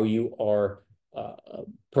 how you are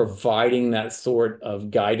providing that sort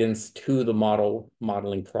of guidance to the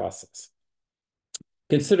modeling process.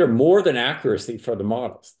 Consider more than accuracy for the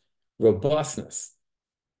models, robustness,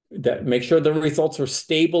 that make sure the results are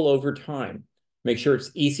stable over time. Make sure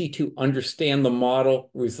it's easy to understand the model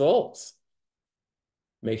results.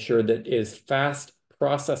 Make sure that is fast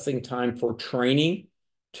processing time for training,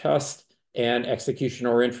 test, and execution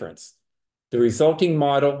or inference. The resulting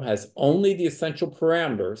model has only the essential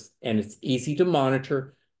parameters, and it's easy to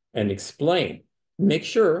monitor and explain. Make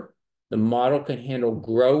sure the model can handle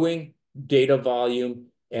growing data volume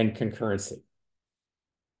and concurrency.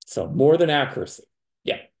 So more than accuracy.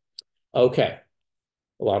 Yeah. Okay.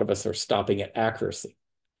 A lot of us are stopping at accuracy.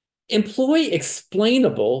 Employ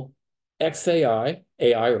explainable AI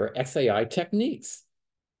or XAI techniques.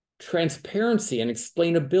 Transparency and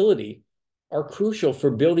explainability are crucial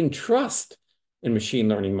for building trust in machine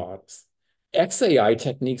learning models. XAI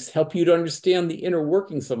techniques help you to understand the inner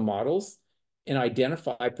workings of models and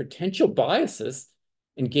identify potential biases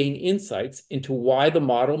and gain insights into why the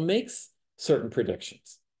model makes certain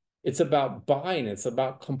predictions. It's about buy-in, it's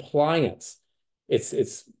about compliance.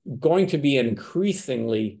 It's going to be an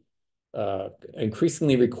increasingly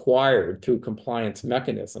required through compliance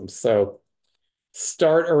mechanisms. So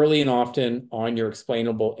start early and often on your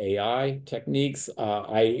explainable AI techniques.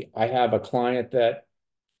 I have a client that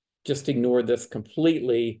just ignored this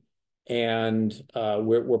completely, and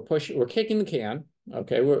we're kicking the can.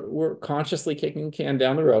 Okay, we're consciously kicking the can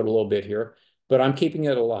down the road a little bit here, but I'm keeping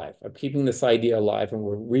it alive. I'm keeping this idea alive, and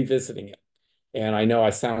we're revisiting it. And I know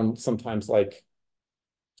I sound sometimes like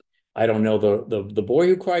I don't know the boy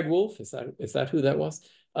who cried wolf. Is that who that was?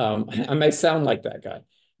 I may sound like that guy,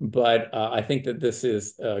 but I think that this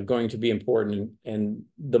is going to be important, and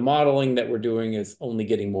the modeling that we're doing is only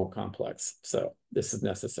getting more complex. So this is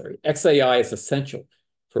necessary. XAI is essential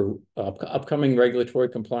for upcoming regulatory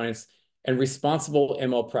compliance and responsible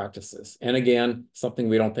ML practices. And again, something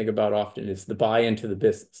we don't think about often is the buy-in to the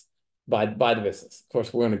business, by the business. Of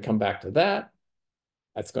course, we're going to come back to that.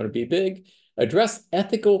 That's going to be big. Address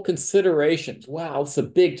ethical considerations. Wow, it's a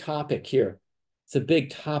big topic here. It's a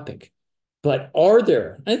big topic. But are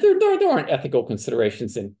there, and there aren't ethical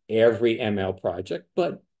considerations in every ML project,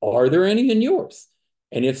 but are there any in yours?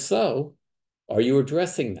 And if so, are you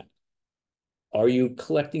addressing them? Are you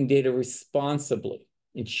collecting data responsibly,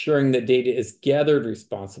 ensuring that data is gathered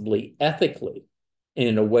responsibly, ethically, and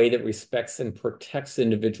in a way that respects and protects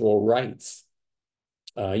individual rights?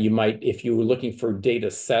 You might, if you were looking for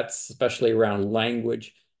data sets, especially around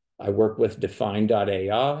language, I work with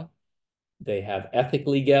Define.ai. They have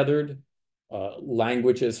ethically gathered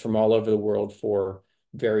languages from all over the world for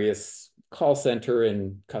various call center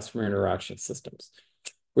and customer interaction systems.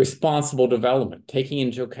 Responsible development, taking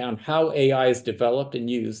into account how AI is developed and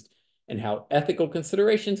used and how ethical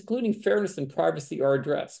considerations, including fairness and privacy, are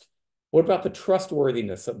addressed. What about the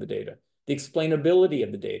trustworthiness of the data, the explainability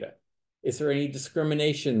of the data? Is there any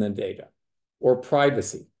discrimination in the data or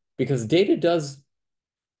privacy? Because data does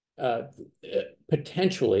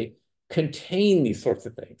potentially contain these sorts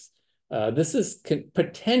of things. This is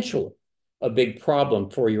potentially a big problem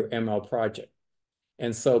for your ML project.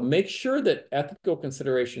 And so make sure that ethical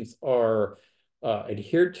considerations are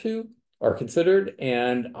adhered to, are considered.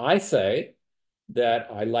 And I say that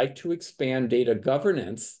I like to expand data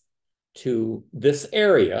governance to this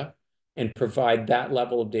area and provide that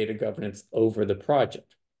level of data governance over the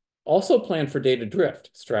project. Also plan for data drift,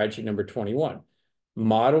 strategy number 21.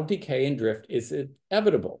 Model decay and drift is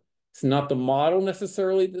inevitable. It's not the model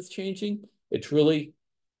necessarily that's changing. It's really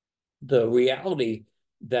the reality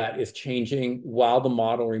that is changing while the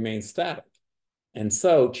model remains static. And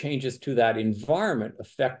so changes to that environment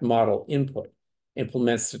affect model input.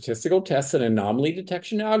 Implement statistical tests and anomaly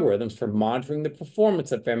detection algorithms for monitoring the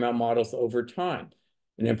performance of ML models over time.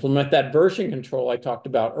 And implement that version control I talked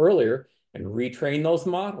about earlier and retrain those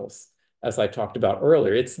models, as I talked about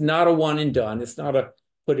earlier. It's not a one and done. It's not a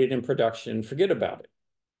put it in production and forget about it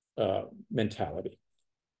mentality.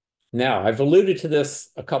 Now, I've alluded to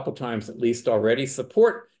this a couple times at least already.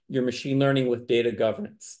 Support your machine learning with data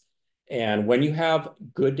governance. And when you have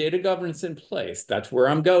good data governance in place, that's where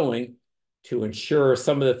I'm going to ensure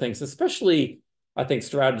some of the things, especially, I think,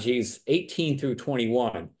 strategies 18 through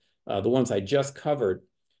 21, the ones I just covered,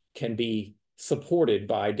 can be supported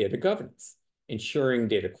by data governance, ensuring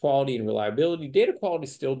data quality and reliability. Data quality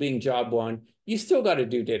still being job one. You still got to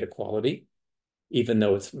do data quality, even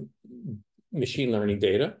though it's machine learning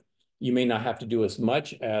data. You may not have to do as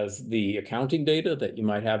much as the accounting data that you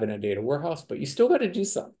might have in a data warehouse, but you still got to do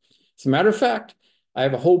some. As a matter of fact, I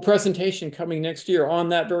have a whole presentation coming next year on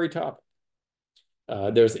that very topic.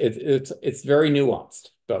 It's very nuanced,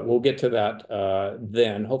 but we'll get to that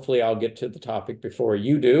then. Hopefully I'll get to the topic before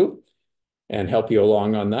you do. and help you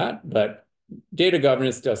along on that. But data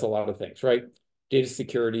governance does a lot of things, right? Data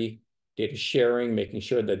security, data sharing, making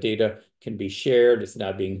sure that data can be shared, it's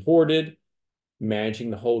not being hoarded,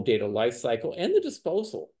 managing the whole data lifecycle and the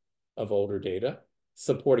disposal of older data,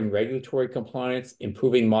 supporting regulatory compliance,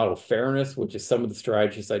 improving model fairness, which is some of the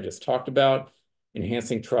strategies I just talked about,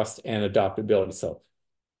 enhancing trust and adaptability. So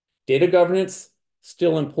data governance,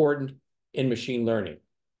 still important in machine learning.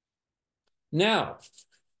 Now,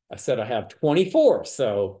 I said I have 24,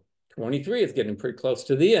 so 23 is getting pretty close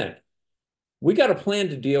to the end. We got a plan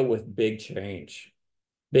to deal with big change,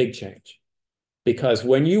 because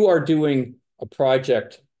when you are doing a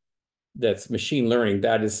project that's machine learning,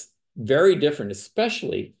 that is very different,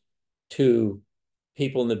 especially to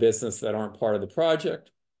people in the business that aren't part of the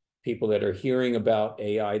project, people that are hearing about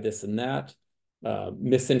AI, this and that,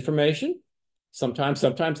 misinformation, sometimes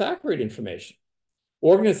accurate information.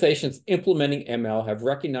 Organizations implementing ML have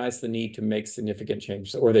recognized the need to make significant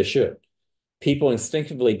changes, or they should. People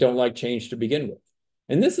instinctively don't like change to begin with.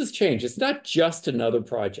 And this is change. It's not just another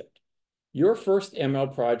project. Your first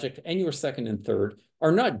ML project and your second and third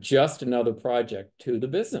are not just another project to the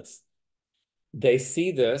business. They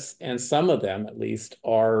see this, and some of them at least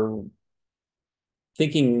are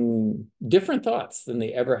thinking different thoughts than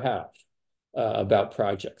they ever have about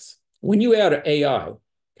projects. When you add AI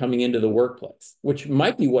coming into the workplace, which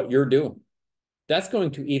might be what you're doing, that's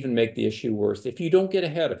going to even make the issue worse if you don't get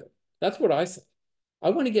ahead of it. That's what I say. I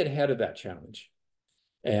want to get ahead of that challenge.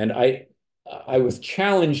 And I was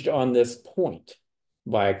challenged on this point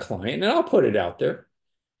by a client, and I'll put it out there,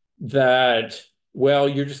 that, well,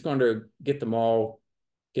 you're just going to get them all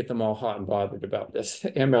hot and bothered about this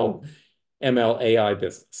ML AI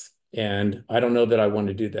business. And I don't know that I want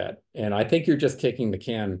to do that. And I think you're just kicking the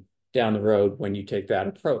can down the road when you take that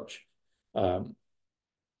approach. I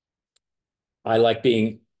like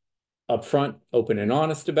being upfront, open and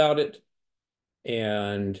honest about it.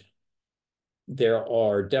 And there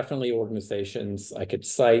are definitely organizations I could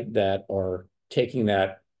cite that are taking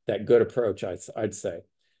that good approach, I'd say.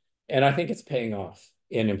 And I think it's paying off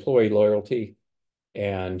in employee loyalty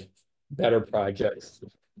and better projects,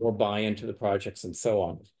 more buy-in to the projects, and so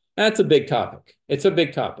on. That's a big topic. It's a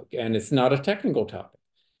big topic, and it's not a technical topic.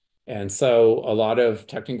 And so a lot of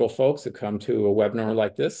technical folks that come to a webinar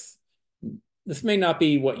like this may not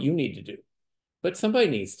be what you need to do, but somebody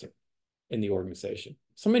needs to in the organization.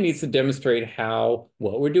 Somebody needs to demonstrate how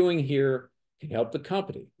what we're doing here can help the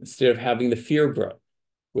company instead of having the fear grow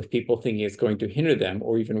with people thinking it's going to hinder them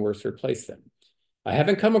or even worse, replace them. I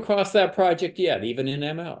haven't come across that project yet, even in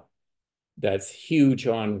ML. That's huge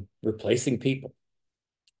on replacing people.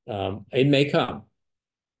 It may come,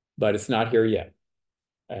 but it's not here yet.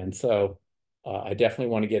 And so I definitely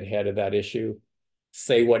want to get ahead of that issue,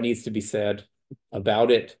 say what needs to be said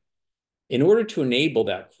about it. In order to enable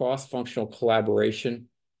that cross-functional collaboration,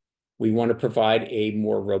 we want to provide a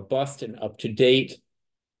more robust and up-to-date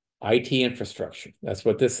IT infrastructure. That's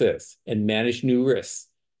what this is, and manage new risks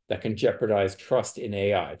that can jeopardize trust in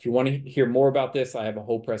AI. If you want to hear more about this, I have a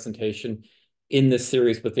whole presentation in this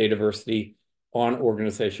series with Dataversity on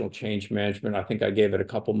organizational change management. I think I gave it a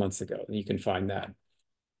couple months ago, and you can find that.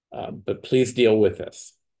 But please deal with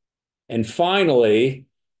this. And finally,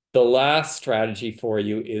 the last strategy for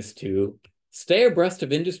you is to stay abreast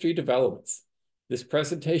of industry developments. This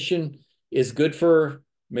presentation is good for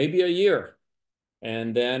maybe a year,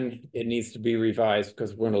 and then it needs to be revised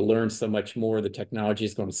because we're going to learn so much more. The technology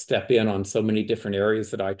is going to step in on so many different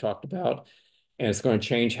areas that I talked about, and it's going to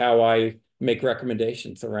change how I make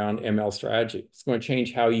recommendations around ML strategy. It's going to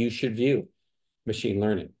change how you should view machine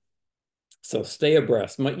learning. So stay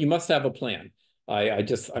abreast. You must have a plan.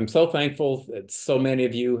 I'm so thankful that so many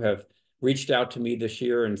of you have reached out to me this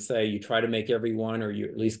year and say you try to make every one, or you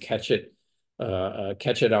at least catch it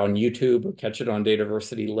on YouTube or catch it on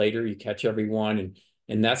Dataversity later. You catch every one,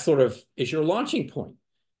 and that sort of is your launching point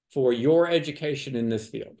for your education in this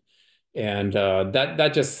field. And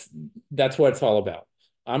that's what it's all about.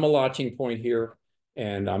 I'm a launching point here,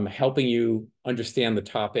 and I'm helping you understand the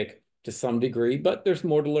topic to some degree, but there's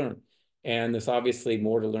more to learn. And there's obviously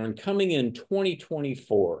more to learn coming in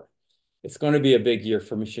 2024. It's going to be a big year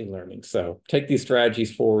for machine learning. So take these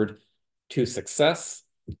strategies forward to success.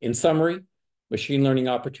 In summary, machine learning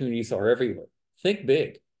opportunities are everywhere. Think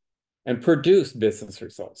big and produce business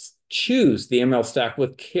results. Choose the ML stack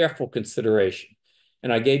with careful consideration.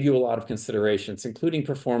 And I gave you a lot of considerations, including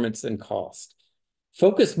performance and cost.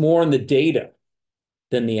 Focus more on the data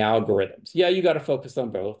than the algorithms. Yeah, you got to focus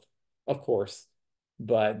on both, of course.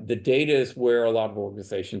 But the data is where a lot of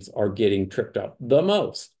organizations are getting tripped up the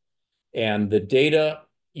most. And the data,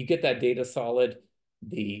 you get that data solid,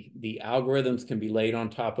 The algorithms can be laid on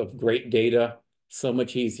top of great data so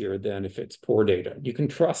much easier than if it's poor data. You can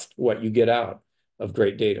trust what you get out of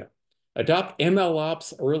great data. Adopt ML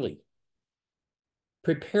ops early.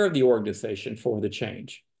 Prepare the organization for the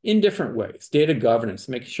change in different ways. Data governance,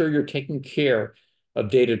 making sure you're taking care of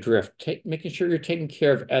data drift, making sure you're taking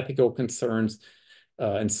care of ethical concerns,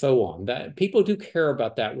 and so on. That people do care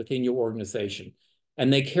about that within your organization,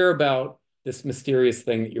 and they care about this mysterious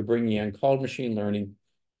thing that you're bringing in called machine learning.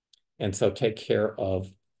 And so take care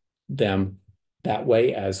of them that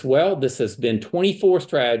way as well. This has been 24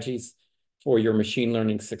 strategies for your machine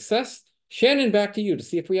learning success. Shannon, back to you to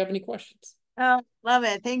see if we have any questions. Oh, love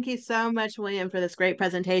it. Thank you so much, William, for this great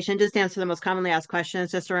presentation. Just to answer the most commonly asked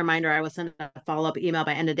questions. Just a reminder, I will send a follow-up email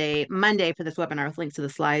by end of day Monday for this webinar with links to the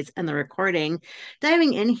slides and the recording.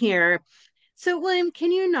 Diving in here. So, William,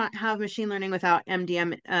 can you not have machine learning without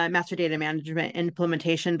MDM, master data management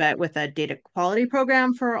implementation, but with a data quality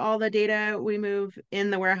program for all the data we move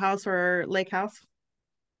in the warehouse or lakehouse?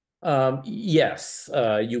 Yes,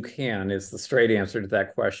 you can is the straight answer to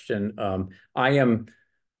that question.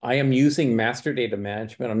 I am using master data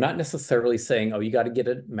management. I'm not necessarily saying, oh, you got to get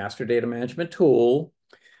a master data management tool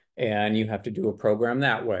and you have to do a program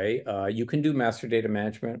that way. You can do master data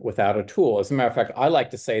management without a tool. As a matter of fact, I like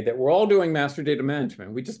to say that we're all doing master data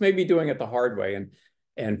management. We just may be doing it the hard way,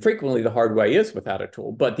 and frequently the hard way is without a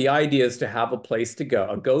tool. But the idea is to have a place to go,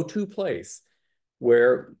 a go-to place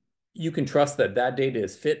where you can trust that that data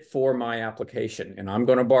is fit for my application and I'm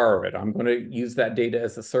going to borrow it. I'm going to use that data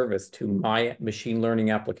as a service to my machine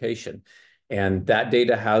learning application. And that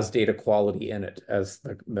data has data quality in it, as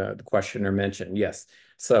the questioner mentioned. Yes.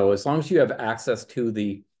 So as long as you have access to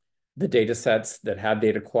the data sets that have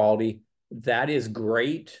data quality, that is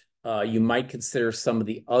great. You might consider some of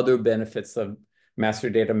the other benefits of master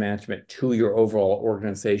data management to your overall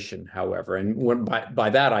organization, however. And by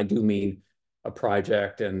that, I do mean a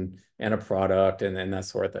project and a product and that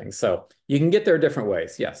sort of thing. So you can get there different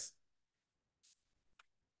ways. Yes.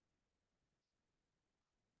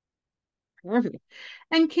 Perfect.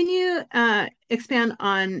 And can you expand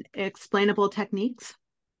on explainable techniques?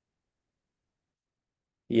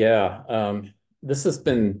 Yeah. This has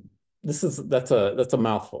been that's a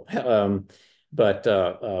mouthful. But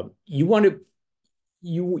you want to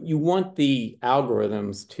you want the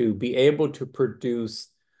algorithms to be able to produce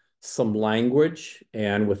some language,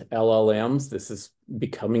 and with LLMs, this is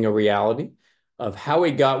becoming a reality of how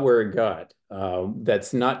it got where it got.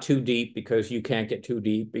 That's not too deep because you can't get too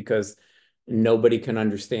deep because nobody can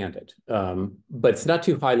understand it. But it's not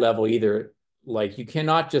too high level either. Like you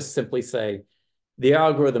cannot just simply say the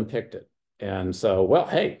algorithm picked it. And so, well,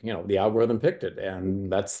 hey, the algorithm picked it,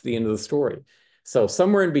 and that's the end of the story. So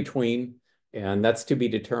somewhere in between, and that's to be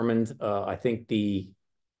determined. I think the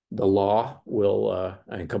law will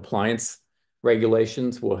and compliance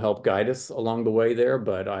regulations will help guide us along the way there.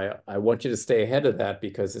 But I want you to stay ahead of that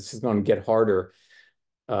because it's just going to get harder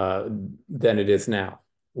uh, than it is now,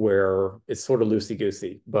 where it's sort of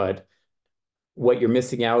loosey-goosey. But what you're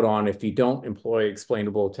missing out on if you don't employ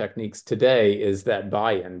explainable techniques today is that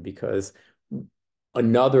buy-in, because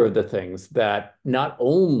another of the things that not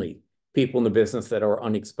only people in the business that are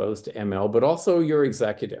unexposed to ML, but also your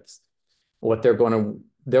executives, what they're going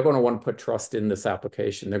to want to put trust in this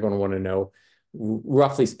application. They're going to want to know,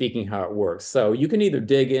 roughly speaking, how it works. So you can either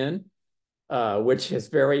dig in, which is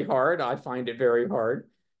very hard. I find it very hard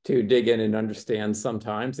to dig in and understand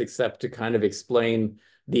sometimes, except to kind of explain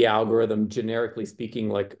the algorithm generically speaking,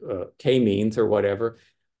 like k-means or whatever.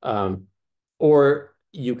 Or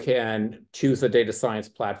you can choose a data science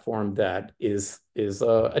platform that is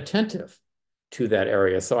attentive to that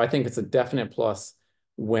area. So I think it's a definite plus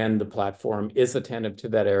when the platform is attentive to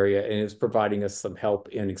that area and is providing us some help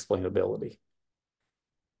in explainability.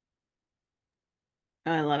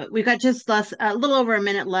 Oh, I love it. We've got just a little over a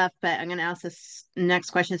minute left, but I'm going to ask this next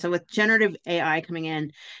question. So, with generative AI coming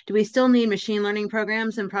in, do we still need machine learning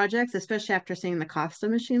programs and projects, especially after seeing the cost of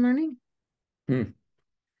machine learning? Hmm.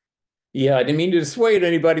 Yeah, I didn't mean to dissuade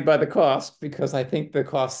anybody by the cost because I think the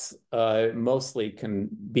costs mostly can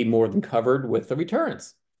be more than covered with the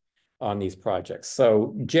returns on these projects.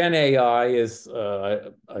 So Gen AI is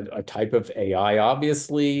a type of AI,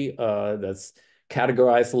 obviously, that's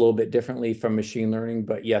categorized a little bit differently from machine learning.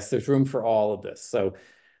 But yes, there's room for all of this. So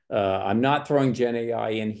I'm not throwing Gen AI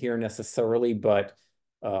in here necessarily, but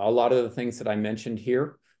a lot of the things that I mentioned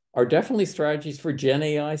here are definitely strategies for Gen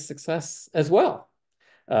AI success as well,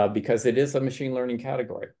 because it is a machine learning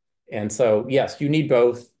category. And so, yes, you need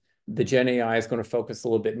both. The Gen AI is going to focus a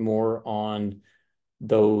little bit more on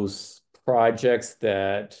those projects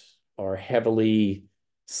that are heavily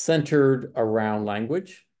centered around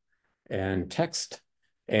language and text,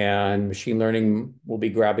 and machine learning will be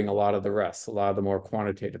grabbing a lot of the rest, a lot of the more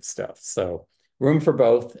quantitative stuff. So room for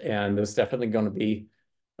both, and there's definitely going to be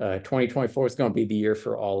 2024 is going to be the year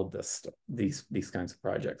for all of these kinds of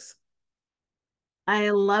projects.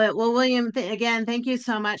 I love it. Well, William, again, thank you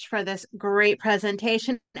so much for this great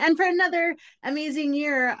presentation and for another amazing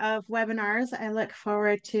year of webinars. I look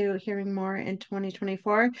forward to hearing more in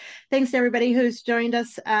 2024. Thanks to everybody who's joined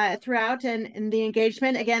us throughout and in the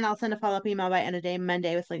engagement. Again, I'll send a follow-up email by end of day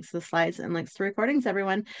Monday with links to the slides and links to recordings,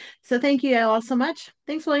 everyone. So thank you all so much.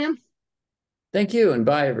 Thanks, William. Thank you, and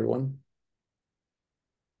bye, everyone.